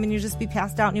long time, and you'll just be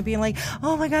passed out and you'll be like,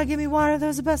 oh my god, give me water, that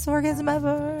was the best orgasm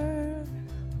ever.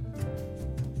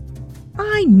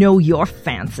 I know you're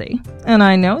fancy, and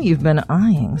I know you've been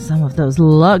eyeing some of those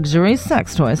luxury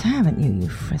sex toys, haven't you, you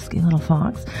frisky little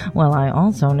fox? Well, I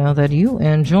also know that you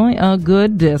enjoy a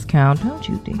good discount, don't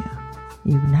you, dear?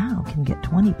 You now can get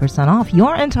 20% off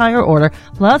your entire order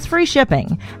plus free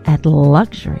shipping at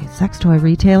luxury sex toy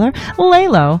retailer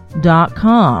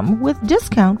Lelo.com with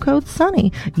discount code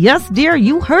SUNNY. Yes, dear,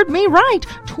 you heard me right.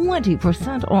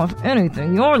 20% off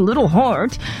anything your little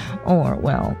heart, or,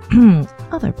 well,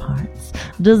 other parts,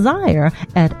 desire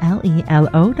at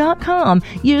Lelo.com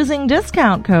using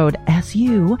discount code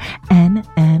SUNNY.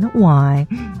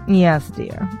 Yes,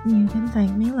 dear, you can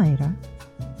thank me later.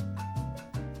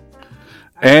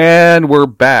 And we're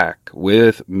back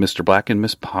with Mr. Black and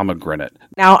Miss Pomegranate.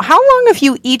 Now, how long have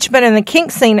you each been in the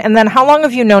kink scene, and then how long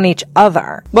have you known each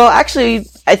other? Well, actually,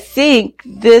 I think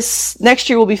this next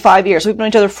year will be 5 years. We've known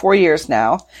each other 4 years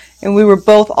now, and we were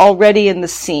both already in the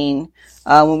scene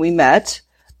when we met,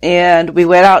 and we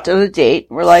went out to a date.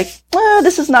 We're like, well,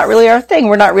 this is not really our thing.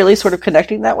 We're not really sort of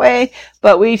connecting that way,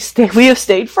 but we have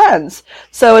stayed friends.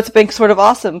 So it's been sort of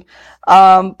awesome.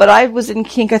 But I was in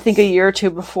kink, I think, a year or two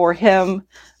before him.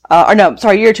 A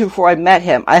year or two before I met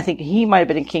him. I think he might have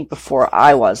been in kink before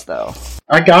I was, though.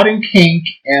 I got in kink,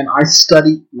 and I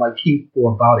studied like kink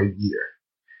for about a year.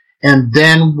 And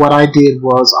then what I did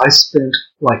was I spent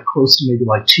like close to maybe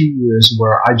like 2 years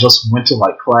where I just went to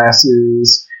like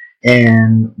classes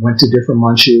and went to different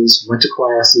lunches, went to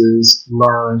classes,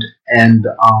 learned, and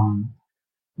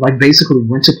like basically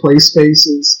went to play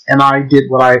spaces. And I did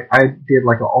what I did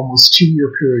like an almost 2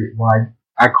 year period where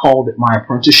I called it my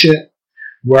apprenticeship,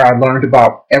 where I learned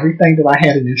about everything that I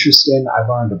had an interest in. I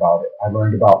learned about it. I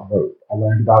learned about rope. I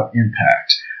learned about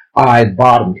impact. I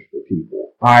bottomed for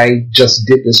people. I just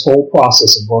did this whole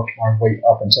process and worked my way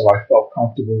up until I felt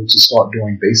comfortable to start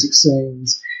doing basic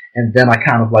scenes And then I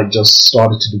kind of like just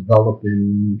started to develop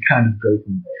and kind of go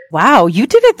from there. Wow, you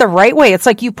did it the right way. It's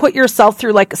like you put yourself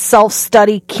through like a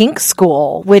self-study kink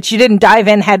school, which you didn't dive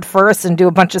in head first and do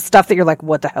a bunch of stuff that you're like,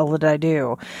 what the hell did I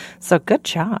do? So good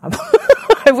job.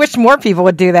 I wish more people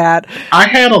would do that. I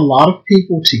had a lot of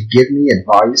people to give me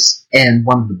advice, and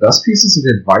one of the best pieces of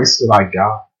advice that I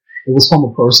got, it was from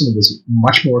a person who was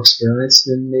much more experienced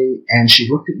than me, and she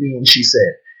looked at me and she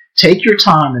said, take your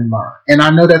time and learn. And I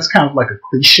know that's kind of like a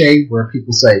cliche where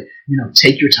people say,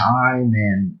 take your time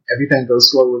and everything goes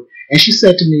slowly. And she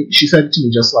said it to me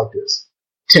just like this.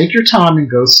 Take your time and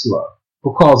go slow.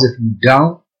 Because if you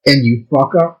don't and you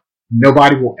fuck up,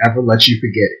 nobody will ever let you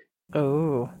forget it.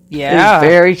 Oh, yeah. It's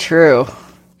very true.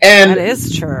 And that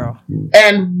is true.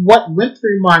 And what went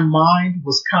through my mind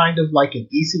was kind of like an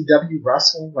ECW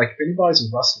wrestling. Like, if anybody's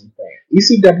a wrestling fan,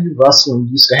 ECW wrestling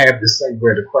used to have this thing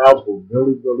where the crowds were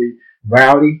really, really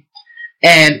rowdy.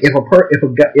 And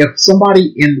if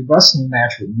somebody in the wrestling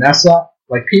match would mess up,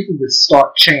 like, people would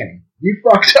start chanting, "You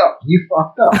fucked up, you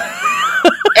fucked up."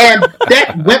 And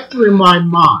that went through my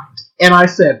mind. And I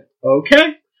said,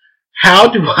 okay, how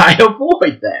do I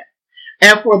avoid that?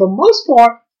 And for the most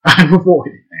part, I've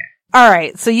avoided that. All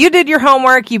right. So you did your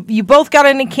homework. You both got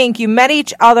into kink. You met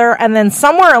each other. And then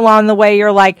somewhere along the way,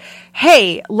 you're like,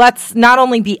 hey, let's not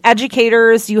only be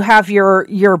educators. You have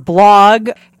your blog.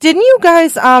 Didn't you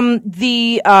guys,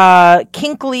 the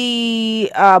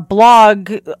Kinkly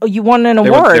blog, you won an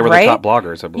award, they were right? the top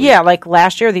bloggers, I believe. Yeah, like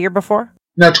last year, the year before?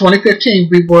 No, 2015,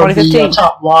 we were the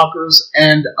top bloggers,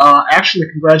 and actually,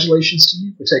 congratulations to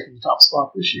you for taking the top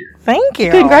spot this year. Thank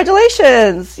you.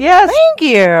 Congratulations. Yes. Thank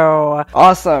you.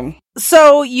 Awesome.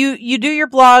 So you do your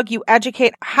blog, you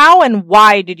educate. How and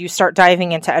why did you start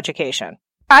diving into education?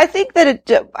 I think that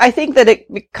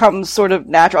it becomes sort of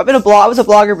natural. I was a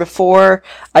blogger before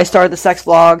I started the sex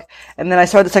blog, and then I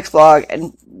started the sex blog,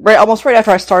 and almost right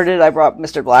after I started, I brought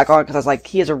Mr. Black on because I was like,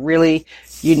 he has a really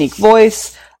unique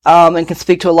voice. And can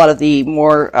speak to a lot of the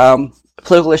more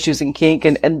political issues in kink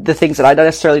and the things that I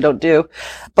necessarily don't do.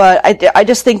 But I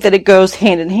just think that it goes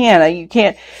hand in hand. You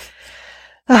can't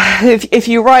if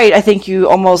you write, I think you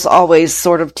almost always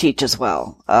sort of teach as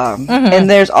well. And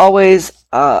there's always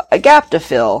a gap to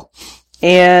fill.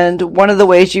 And one of the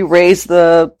ways you raise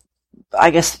the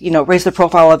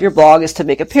profile of your blog is to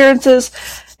make appearances.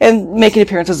 And making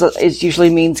appearances is usually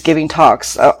means giving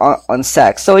talks on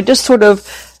sex. So it just sort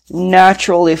of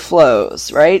naturally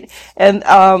flows, right? And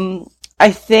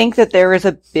I think that there is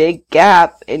a big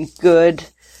gap in good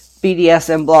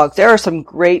BDSM blogs. There are some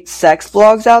great sex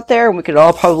blogs out there, and we could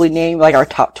all probably name like our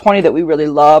top 20 that we really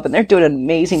love, and they're doing an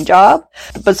amazing job.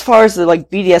 But as far as the like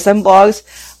BDSM blogs,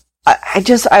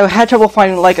 I had trouble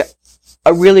finding like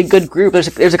a really good group.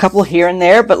 There's a couple here and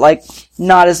there, but like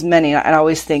not as many. And I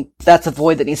always think that's a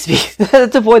void that needs to be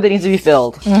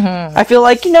filled. Mm-hmm. I feel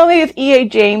like, maybe if E.A.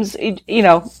 James,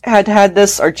 had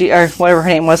this or whatever her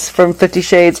name was from 50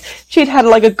 Shades, she'd had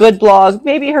like a good blog,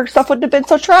 maybe her stuff wouldn't have been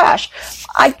so trash.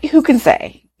 Who can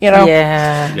say,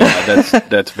 Yeah. Yeah,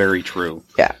 that's very true.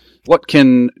 Yeah. What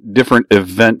can different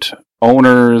event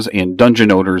owners and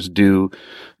dungeon owners do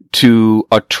to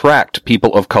attract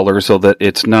people of color so that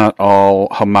it's not all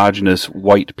homogenous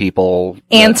white people,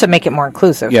 and to make it more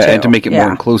inclusive? Yeah, too. and to make it more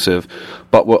inclusive.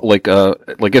 But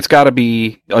it's got to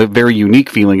be a very unique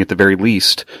feeling at the very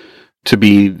least to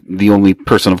be the only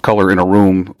person of color in a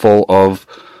room full of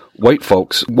white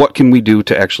folks. What can we do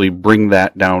to actually bring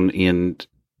that down and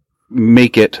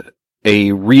make it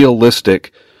a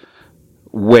realistic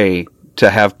way to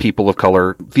have people of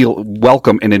color feel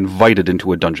welcome and invited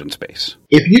into a dungeon space?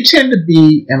 If you tend to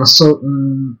be in a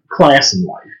certain class in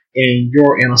life, and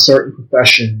you're in a certain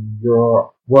profession,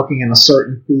 you're working in a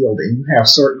certain field, and you have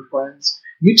certain friends,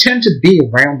 you tend to be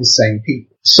around the same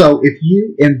people. So if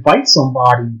you invite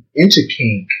somebody into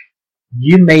kink,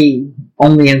 you may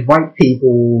only invite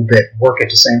people that work at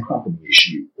the same company as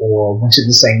you, or went to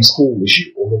the same school as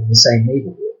you, or live in the same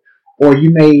neighborhood. Or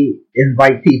you may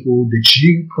invite people that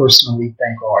you personally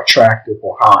think are attractive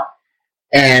or hot,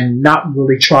 and not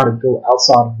really try to go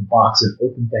outside of the box and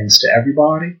open things to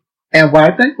everybody. And what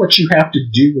I think what you have to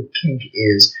do with kink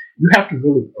is you have to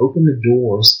really open the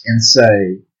doors and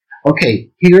say,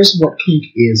 okay, here's what kink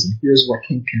is and here's what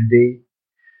kink can be.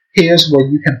 Here's where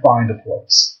you can find a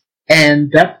place.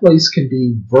 And that place can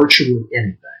be virtually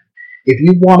anything. If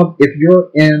you're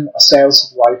in a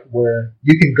status of life where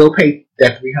you can go pay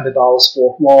that $300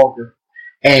 for a flogger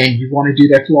and you want to do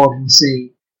that flogging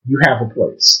scene, you have a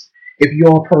place. If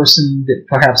you're a person that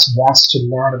perhaps wants to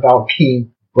learn about kink,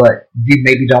 but you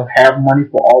maybe don't have money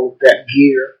for all of that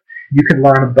gear, you can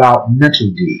learn about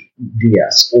mental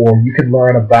DS, or you can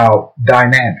learn about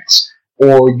dynamics,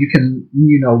 or you can,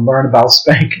 learn about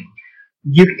spanking.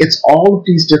 It's all of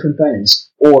these different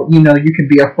things. Or, you can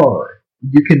be a furry.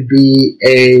 You can be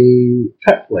a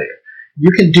pet player. You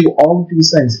can do all of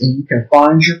these things, and you can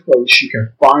find your place. You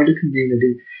can find a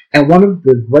community. And one of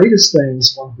the greatest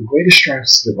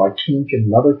strengths that like kink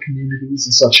and leather communities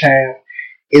and such have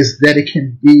is that it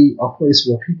can be a place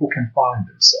where people can find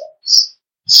themselves.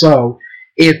 So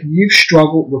if you've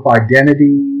struggled with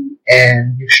identity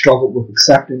and you've struggled with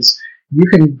acceptance, you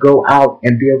can go out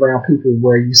and be around people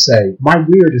where you say, my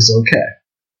weird is okay.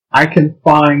 I can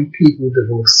find people that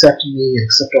will accept me and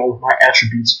accept all of my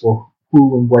attributes for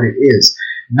who and what it is.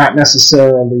 Not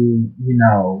necessarily,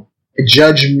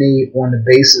 judge me on the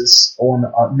basis, on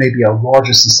maybe a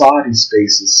larger society's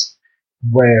basis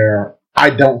where I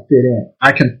don't fit in.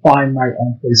 I can find my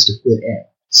own place to fit in.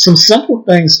 Some simple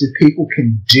things that people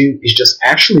can do is just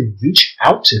actually reach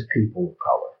out to people of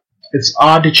color. It's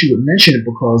odd that you would mention it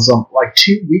because like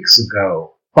 2 weeks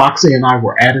ago, Foxy and I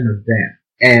were at an event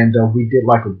and we did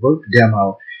like a rope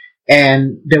demo,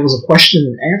 and there was a question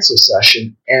and answer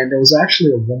session, and there was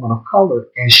actually a woman of color,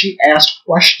 and she asked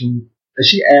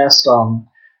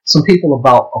some people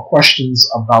about questions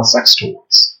about sex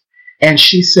toys, and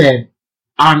she said,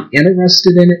 I'm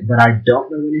interested in it, but I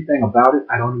don't know anything about it.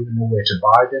 I don't even know where to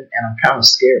buy them, and I'm kind of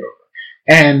scared of it.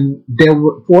 And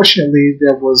fortunately,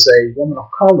 there was a woman of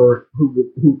color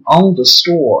who owned a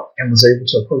store and was able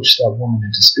to approach that woman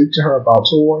and to speak to her about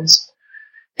toys.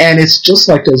 And it's just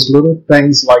like those little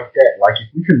things like that. Like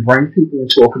if you can bring people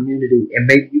into a community and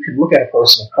maybe you can look at a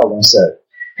person of color and say,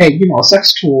 hey, a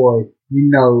sex toy,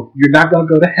 you're not going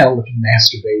to go to hell if you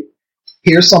masturbate.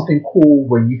 Here's something cool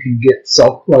where you can get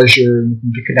self-pleasure, you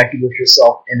can get connected with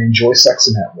yourself and enjoy sex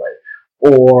in that way.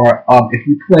 Or if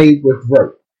you play with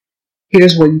rope,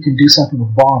 here's where you can do something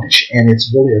with bondage, and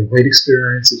it's really a great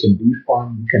experience. It can be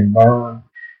fun. You can learn.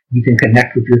 You can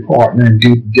connect with your partner and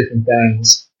do different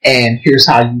things, and here's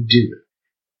how you do it.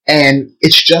 And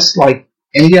it's just like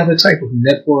any other type of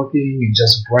networking and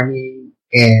just bringing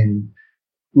and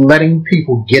letting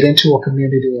people get into a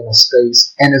community and a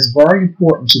space. And it's very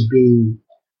important to be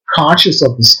conscious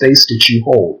of the space that you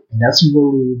hold. And that's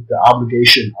really the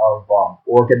obligation of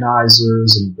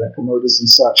organizers and event promoters and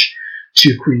such,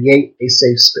 to create a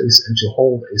safe space and to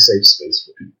hold a safe space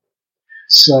for people.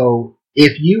 So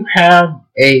if you have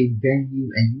a venue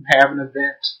and you have an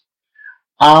event,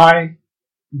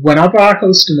 whenever I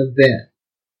host an event,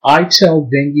 I tell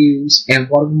venues, and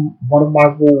one of my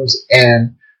rules,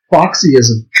 and Foxy is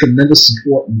a tremendous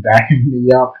support in backing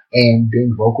me up and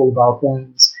being vocal about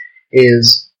things,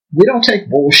 is we don't take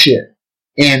bullshit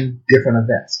in different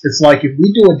events. It's like if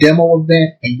we do a demo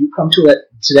event and you come to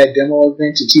that demo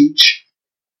event to teach,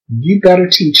 you better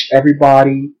teach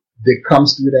everybody that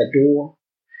comes through that door.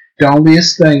 The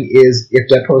onlyest thing is if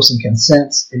that person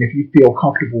consents and if you feel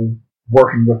comfortable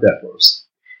working with that person.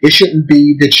 It shouldn't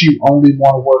be that you only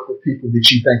want to work with people that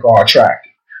you think are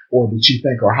attractive or that you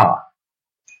think are hot.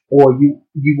 Or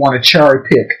you want to cherry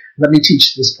pick, let me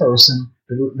teach this person,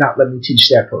 but not let me teach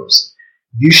that person.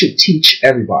 You should teach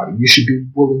everybody. You should be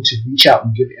willing to reach out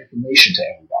and give information to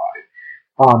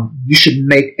everybody. You should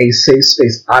make a safe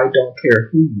space. I don't care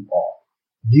who you are.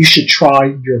 You should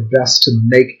try your best to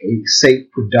make a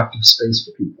safe, productive space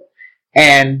for people.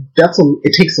 And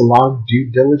it takes a lot of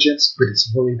due diligence, but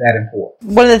it's really that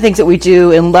important. One of the things that we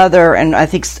do in leather, and I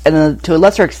think to a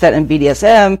lesser extent in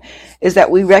BDSM, is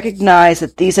that we recognize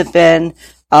that these have been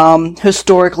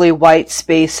historically white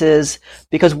spaces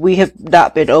because we have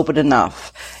not been open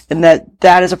enough, and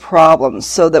that is a problem.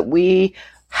 So that we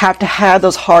have to have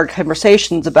those hard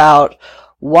conversations about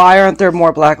why aren't there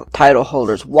more black title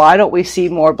holders? Why don't we see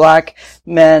more black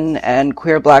men and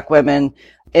queer black women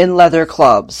in leather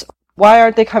clubs? Why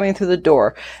aren't they coming through the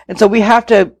door? And so we have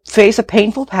to face a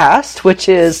painful past, which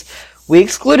is we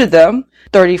excluded them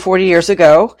 30, 40 years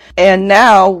ago. And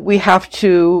now we have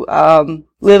to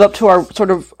live up to our sort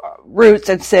of roots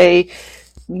and say,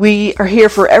 we are here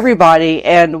for everybody,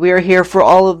 and we are here for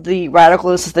all of the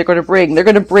radicalness they're going to bring. They're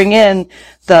going to bring in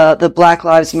the Black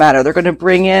Lives Matter. They're going to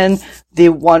bring in the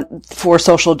one for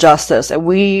social justice. And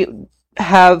we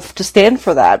have to stand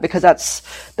for that because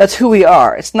that's who we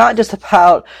are. It's not just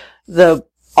about the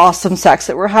awesome sex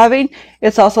that we're having.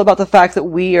 It's also about the fact that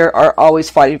we are always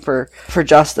fighting for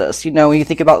justice. You know, when you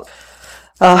think about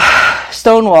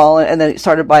Stonewall, and then it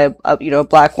started by a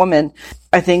black woman,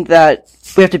 I think that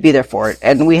we have to be there for it,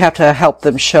 and we have to help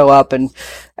them show up and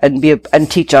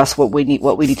teach us what we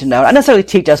need to know. Not necessarily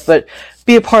teach us, but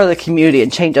be a part of the community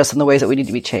and change us in the ways that we need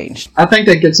to be changed. I think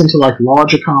that gets into like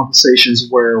larger conversations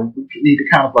where we need to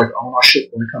kind of like own our shit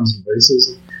when it comes to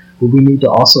racism. but we need to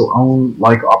also own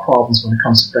like our problems when it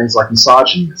comes to things like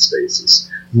misogyny in spaces,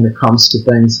 when it comes to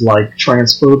things like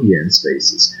transphobia in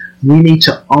spaces. We need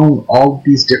to own all of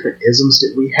these different isms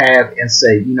that we have and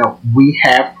say, you know, we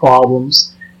have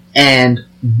problems, and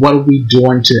what are we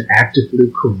doing to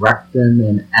actively correct them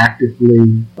and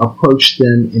actively approach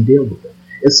them and deal with them?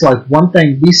 It's like one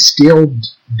thing we still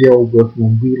deal with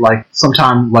when we like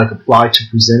sometimes like apply to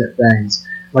presented things.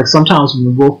 Like sometimes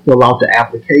when we'll fill out the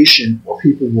application or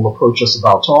people will approach us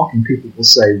about talking, people will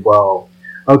say, well,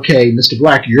 okay, Mr.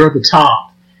 Black, you're the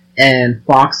top, and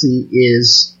Foxy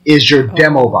is your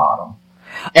demo bottom.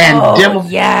 And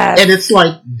and it's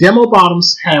like demo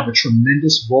bottoms have a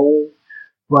tremendous role,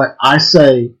 but I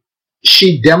say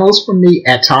she demos for me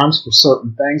at times for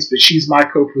certain things, but she's my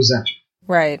co-presenter.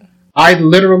 Right. I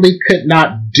literally could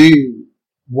not do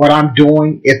what I'm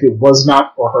doing if it was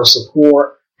not for her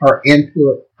support, her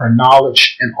input, her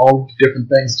knowledge, and all the different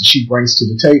things that she brings to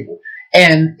the table.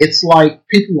 And it's like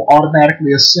people will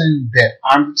automatically assume that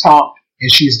I'm the top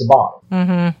and she's the bottom.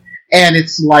 Mm-hmm. And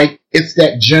it's like, it's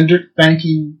that gendered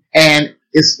thinking, and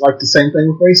it's like the same thing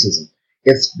with racism.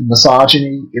 It's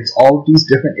misogyny, it's all of these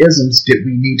different isms that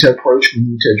we need to approach, we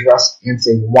need to address and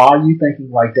say, why are you thinking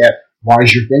like that? Why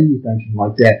is your venue thinking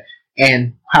like that?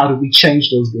 And how do we change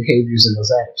those behaviors and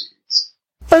those attitudes?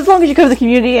 But as long as you come to the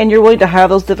community and you're willing to have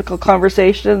those difficult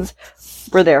conversations,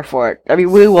 we're there for it. I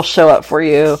mean, we will show up for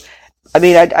you. I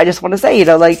mean, I just want to say, you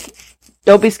know, like,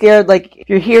 don't be scared. Like, if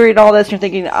you're hearing all this and you're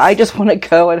thinking, I just want to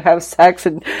go and have sex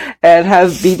and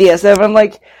have BDSM, I'm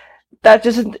like, that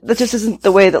just isn't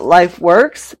the way that life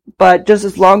works. But just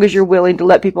as long as you're willing to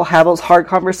let people have those hard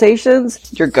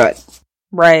conversations, you're good.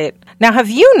 Right. Now, have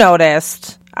you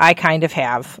noticed, I kind of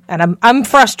have, and I'm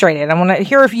frustrated. I want to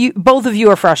hear if you, both of you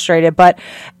are frustrated, but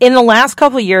in the last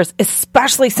couple of years,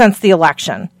 especially since the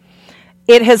election,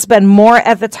 it has been more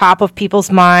at the top of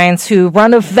people's minds who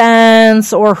run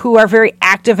events or who are very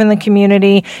active in the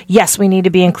community. Yes, we need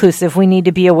to be inclusive. We need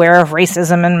to be aware of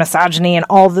racism and misogyny and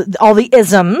all the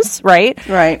isms, right?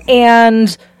 Right.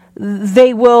 And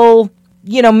they will,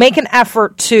 you know, make an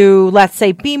effort to, let's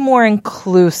say, be more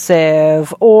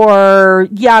inclusive or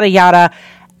yada yada.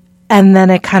 And then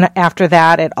it kind of, after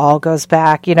that, it all goes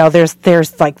back. You know, there's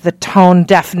like the tone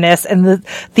deafness and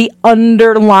the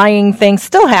underlying thing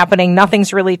still happening.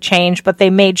 Nothing's really changed, but they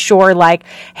made sure, like,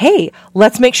 hey,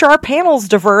 let's make sure our panel's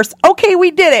diverse. Okay,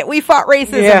 we did it. We fought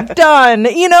racism. Yeah. Done.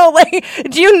 You know, like,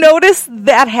 do you notice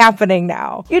that happening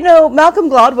now? You know, Malcolm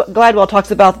Gladwell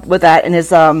talks about with that in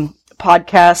his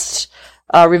podcast,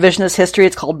 Revisionist History.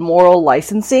 It's called moral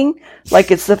licensing.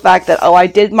 Like, it's the fact that, oh, I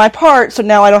did my part, so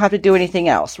now I don't have to do anything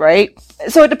else, right?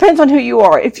 So it depends on who you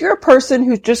are. If you're a person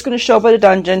who's just going to show up at a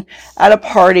dungeon, at a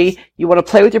party, you want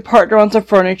to play with your partner on some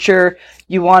furniture,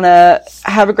 you want to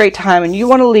have a great time, and you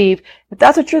want to leave, if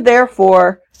that's what you're there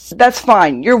for, that's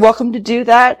fine. You're welcome to do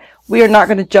that. We are not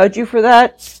going to judge you for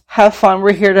that. Have fun.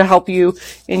 We're here to help you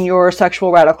in your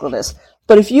sexual radicalness.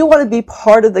 But if you want to be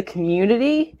part of the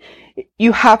community,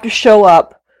 you have to show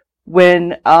up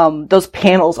when those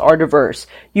panels are diverse.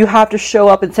 You have to show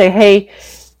up and say, hey,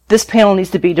 this panel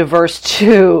needs to be diverse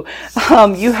too.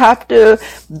 You have to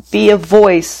be a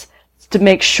voice to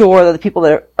make sure that the people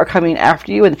that are coming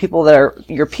after you and the people that are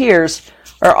your peers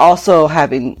are also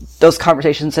having those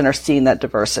conversations and are seeing that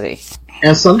diversity.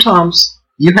 And sometimes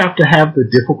you have to have the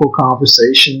difficult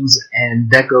conversations, and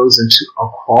that goes into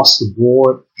across the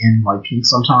board. And like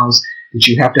sometimes that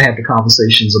you have to have the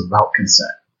conversations about consent.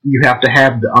 You have to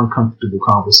have the uncomfortable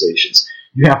conversations.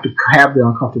 You have to have the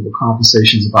uncomfortable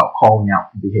conversations about calling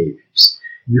out for behaviors.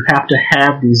 You have to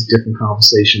have these different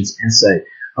conversations and say,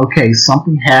 okay,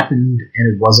 something happened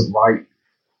and it wasn't right.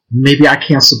 Maybe I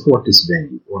can't support this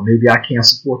venue, or maybe I can't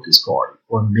support this party,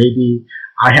 or maybe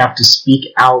I have to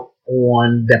speak out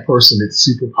on that person that's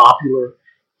super popular,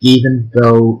 even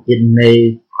though it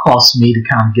may cost me to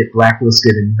kind of get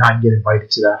blacklisted and not get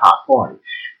invited to that hot party.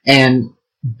 And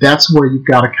that's where you've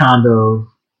got to kind of,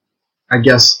 I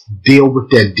guess, deal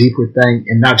with that deeper thing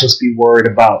and not just be worried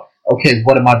about, okay,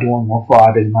 what am I doing on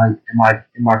Friday night?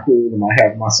 Am I cool? Am I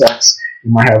having my sex?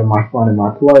 Am I having my fun? Am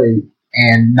I play?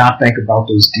 And not think about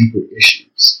those deeper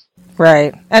issues.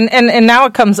 Right. And now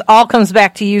it all comes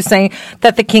back to you saying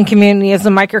that the kink community is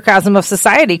a microcosm of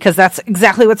society, because that's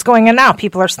exactly what's going on now.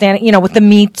 People are standing, you know, with the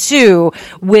Me Too,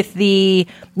 with the,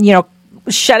 you know,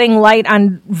 shedding light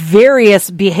on various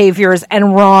behaviors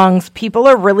and wrongs. People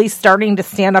are really starting to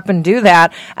stand up and do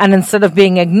that. And instead of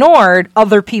being ignored,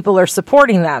 other people are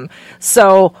supporting them.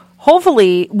 So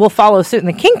hopefully we'll follow suit in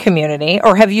the kink community.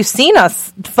 Or have you seen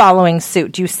us following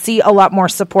suit? Do you see a lot more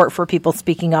support for people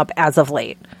speaking up as of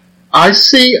late? I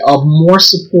see more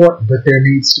support, but there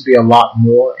needs to be a lot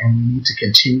more, and we need to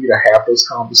continue to have those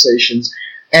conversations,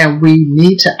 and we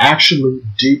need to actually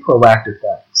do proactive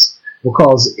things,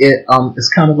 because it's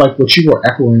kind of like what you were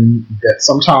echoing, that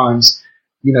sometimes,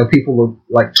 people will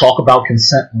like talk about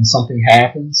consent when something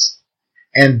happens,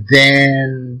 and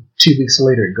then 2 weeks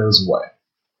later it goes away.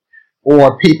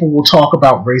 Or people will talk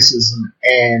about racism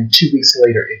and 2 weeks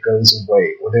later it goes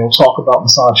away. Or they'll talk about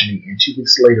misogyny and 2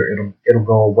 weeks later it'll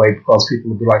go away, because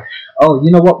people will be like, oh, you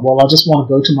know what? Well, I just want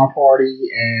to go to my party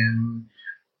and,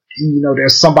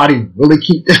 there's somebody really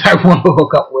cute that I want to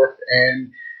hook up with,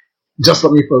 and just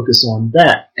let me focus on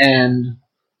that. And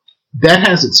that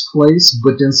has its place,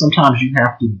 but then sometimes you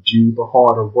have to do the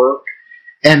harder work.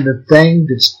 And the thing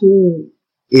that's cool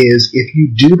is if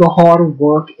you do the harder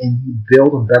work and you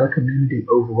build a better community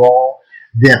overall,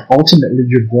 then ultimately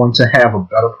you're going to have a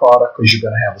better product, because you're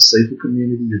going to have a safer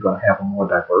community, you're going to have a more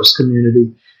diverse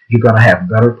community, you're going to have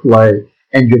better play,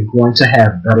 and you're going to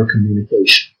have better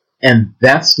communication. And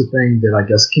that's the thing that I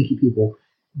guess kinky people,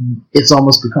 it's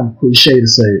almost become cliche to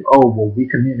say, oh, well, we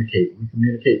communicate when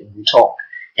we talk.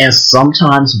 And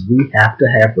sometimes we have to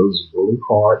have those really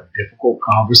hard, difficult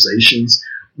conversations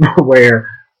where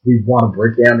we want to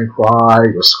break down and cry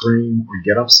or scream or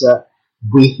get upset.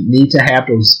 We need to have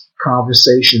those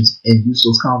conversations and use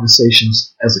those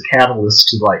conversations as a catalyst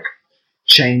to like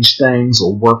change things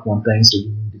or work on things that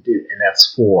we need to do. And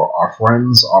that's for our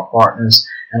friends, our partners,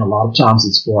 and a lot of times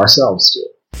it's for ourselves too.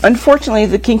 Unfortunately,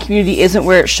 the kink community isn't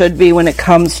where it should be when it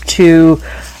comes to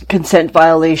consent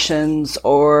violations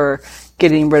or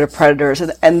getting rid of predators,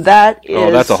 and that is... Oh,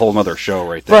 that's a whole other show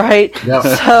right there. Right? Yep.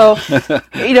 So,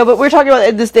 but we're talking about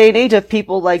in this day and age of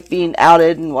people like being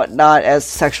outed and whatnot as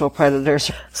sexual predators.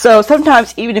 So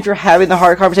sometimes, even if you're having the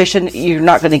hard conversation, you're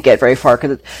not going to get very far,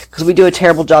 because we do a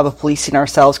terrible job of policing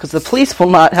ourselves, because the police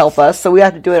will not help us, so we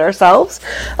have to do it ourselves.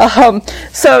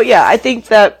 So yeah, I think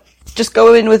that just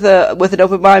go in with an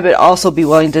open mind, but also be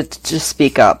willing to just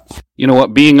speak up. You know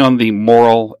what? Being on the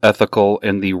moral, ethical,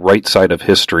 and the right side of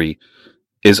history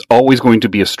is always going to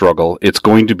be a struggle. It's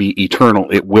going to be eternal.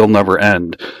 It will never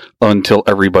end until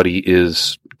everybody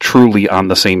is truly on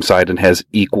the same side and has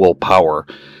equal power.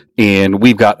 And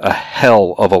we've got a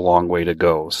hell of a long way to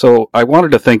go. So I wanted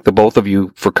to thank the both of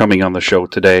you for coming on the show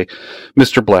today.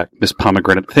 Mr. Black, Ms.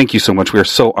 Pomegranate, thank you so much. We are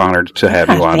so honored to have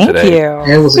you on today. Thank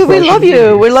you. It was a We pleasure love to be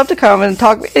here. you. We love to come and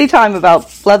talk anytime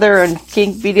about leather and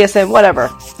kink, BDSM, whatever.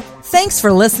 Thanks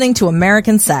for listening to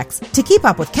American Sex. To keep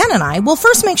up with Ken and I, well,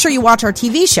 first make sure you watch our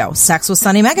TV show, Sex with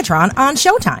Sunny Megatron, on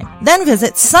Showtime. Then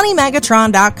visit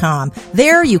sunnymegatron.com.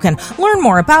 There you can learn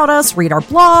more about us, read our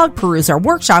blog, peruse our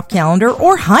workshop calendar,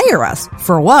 or hire us.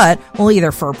 For what? Well,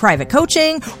 either for private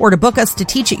coaching, or to book us to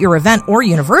teach at your event or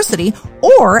university,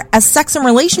 or as sex and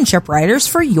relationship writers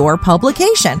for your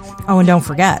publication. Oh, and don't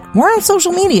forget, we're on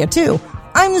social media too.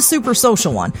 I'm the super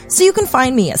social one, so you can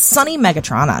find me as Sunny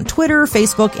Megatron on Twitter,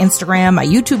 Facebook, Instagram, my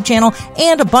YouTube channel,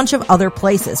 and a bunch of other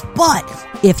places. But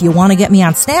if you want to get me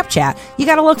on Snapchat, you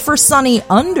gotta look for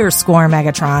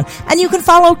Sunny_Megatron, and you can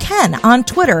follow Ken on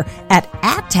Twitter at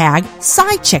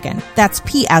 @tag_SyChicken. That's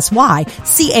PSYCHICKEN.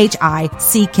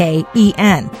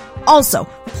 Also,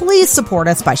 please support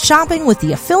us by shopping with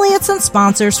the affiliates and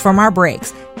sponsors from our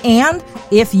breaks. And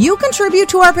if you contribute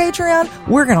to our Patreon,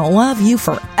 we're going to love you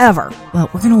forever. Well,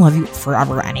 we're going to love you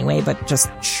forever anyway, but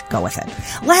just go with it.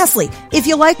 Lastly, if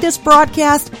you like this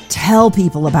broadcast, tell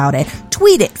people about it.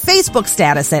 Tweet it, Facebook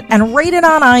status it, and rate it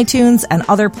on iTunes and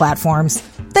other platforms.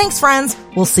 Thanks, friends.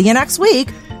 We'll see you next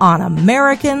week on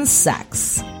American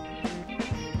Sex.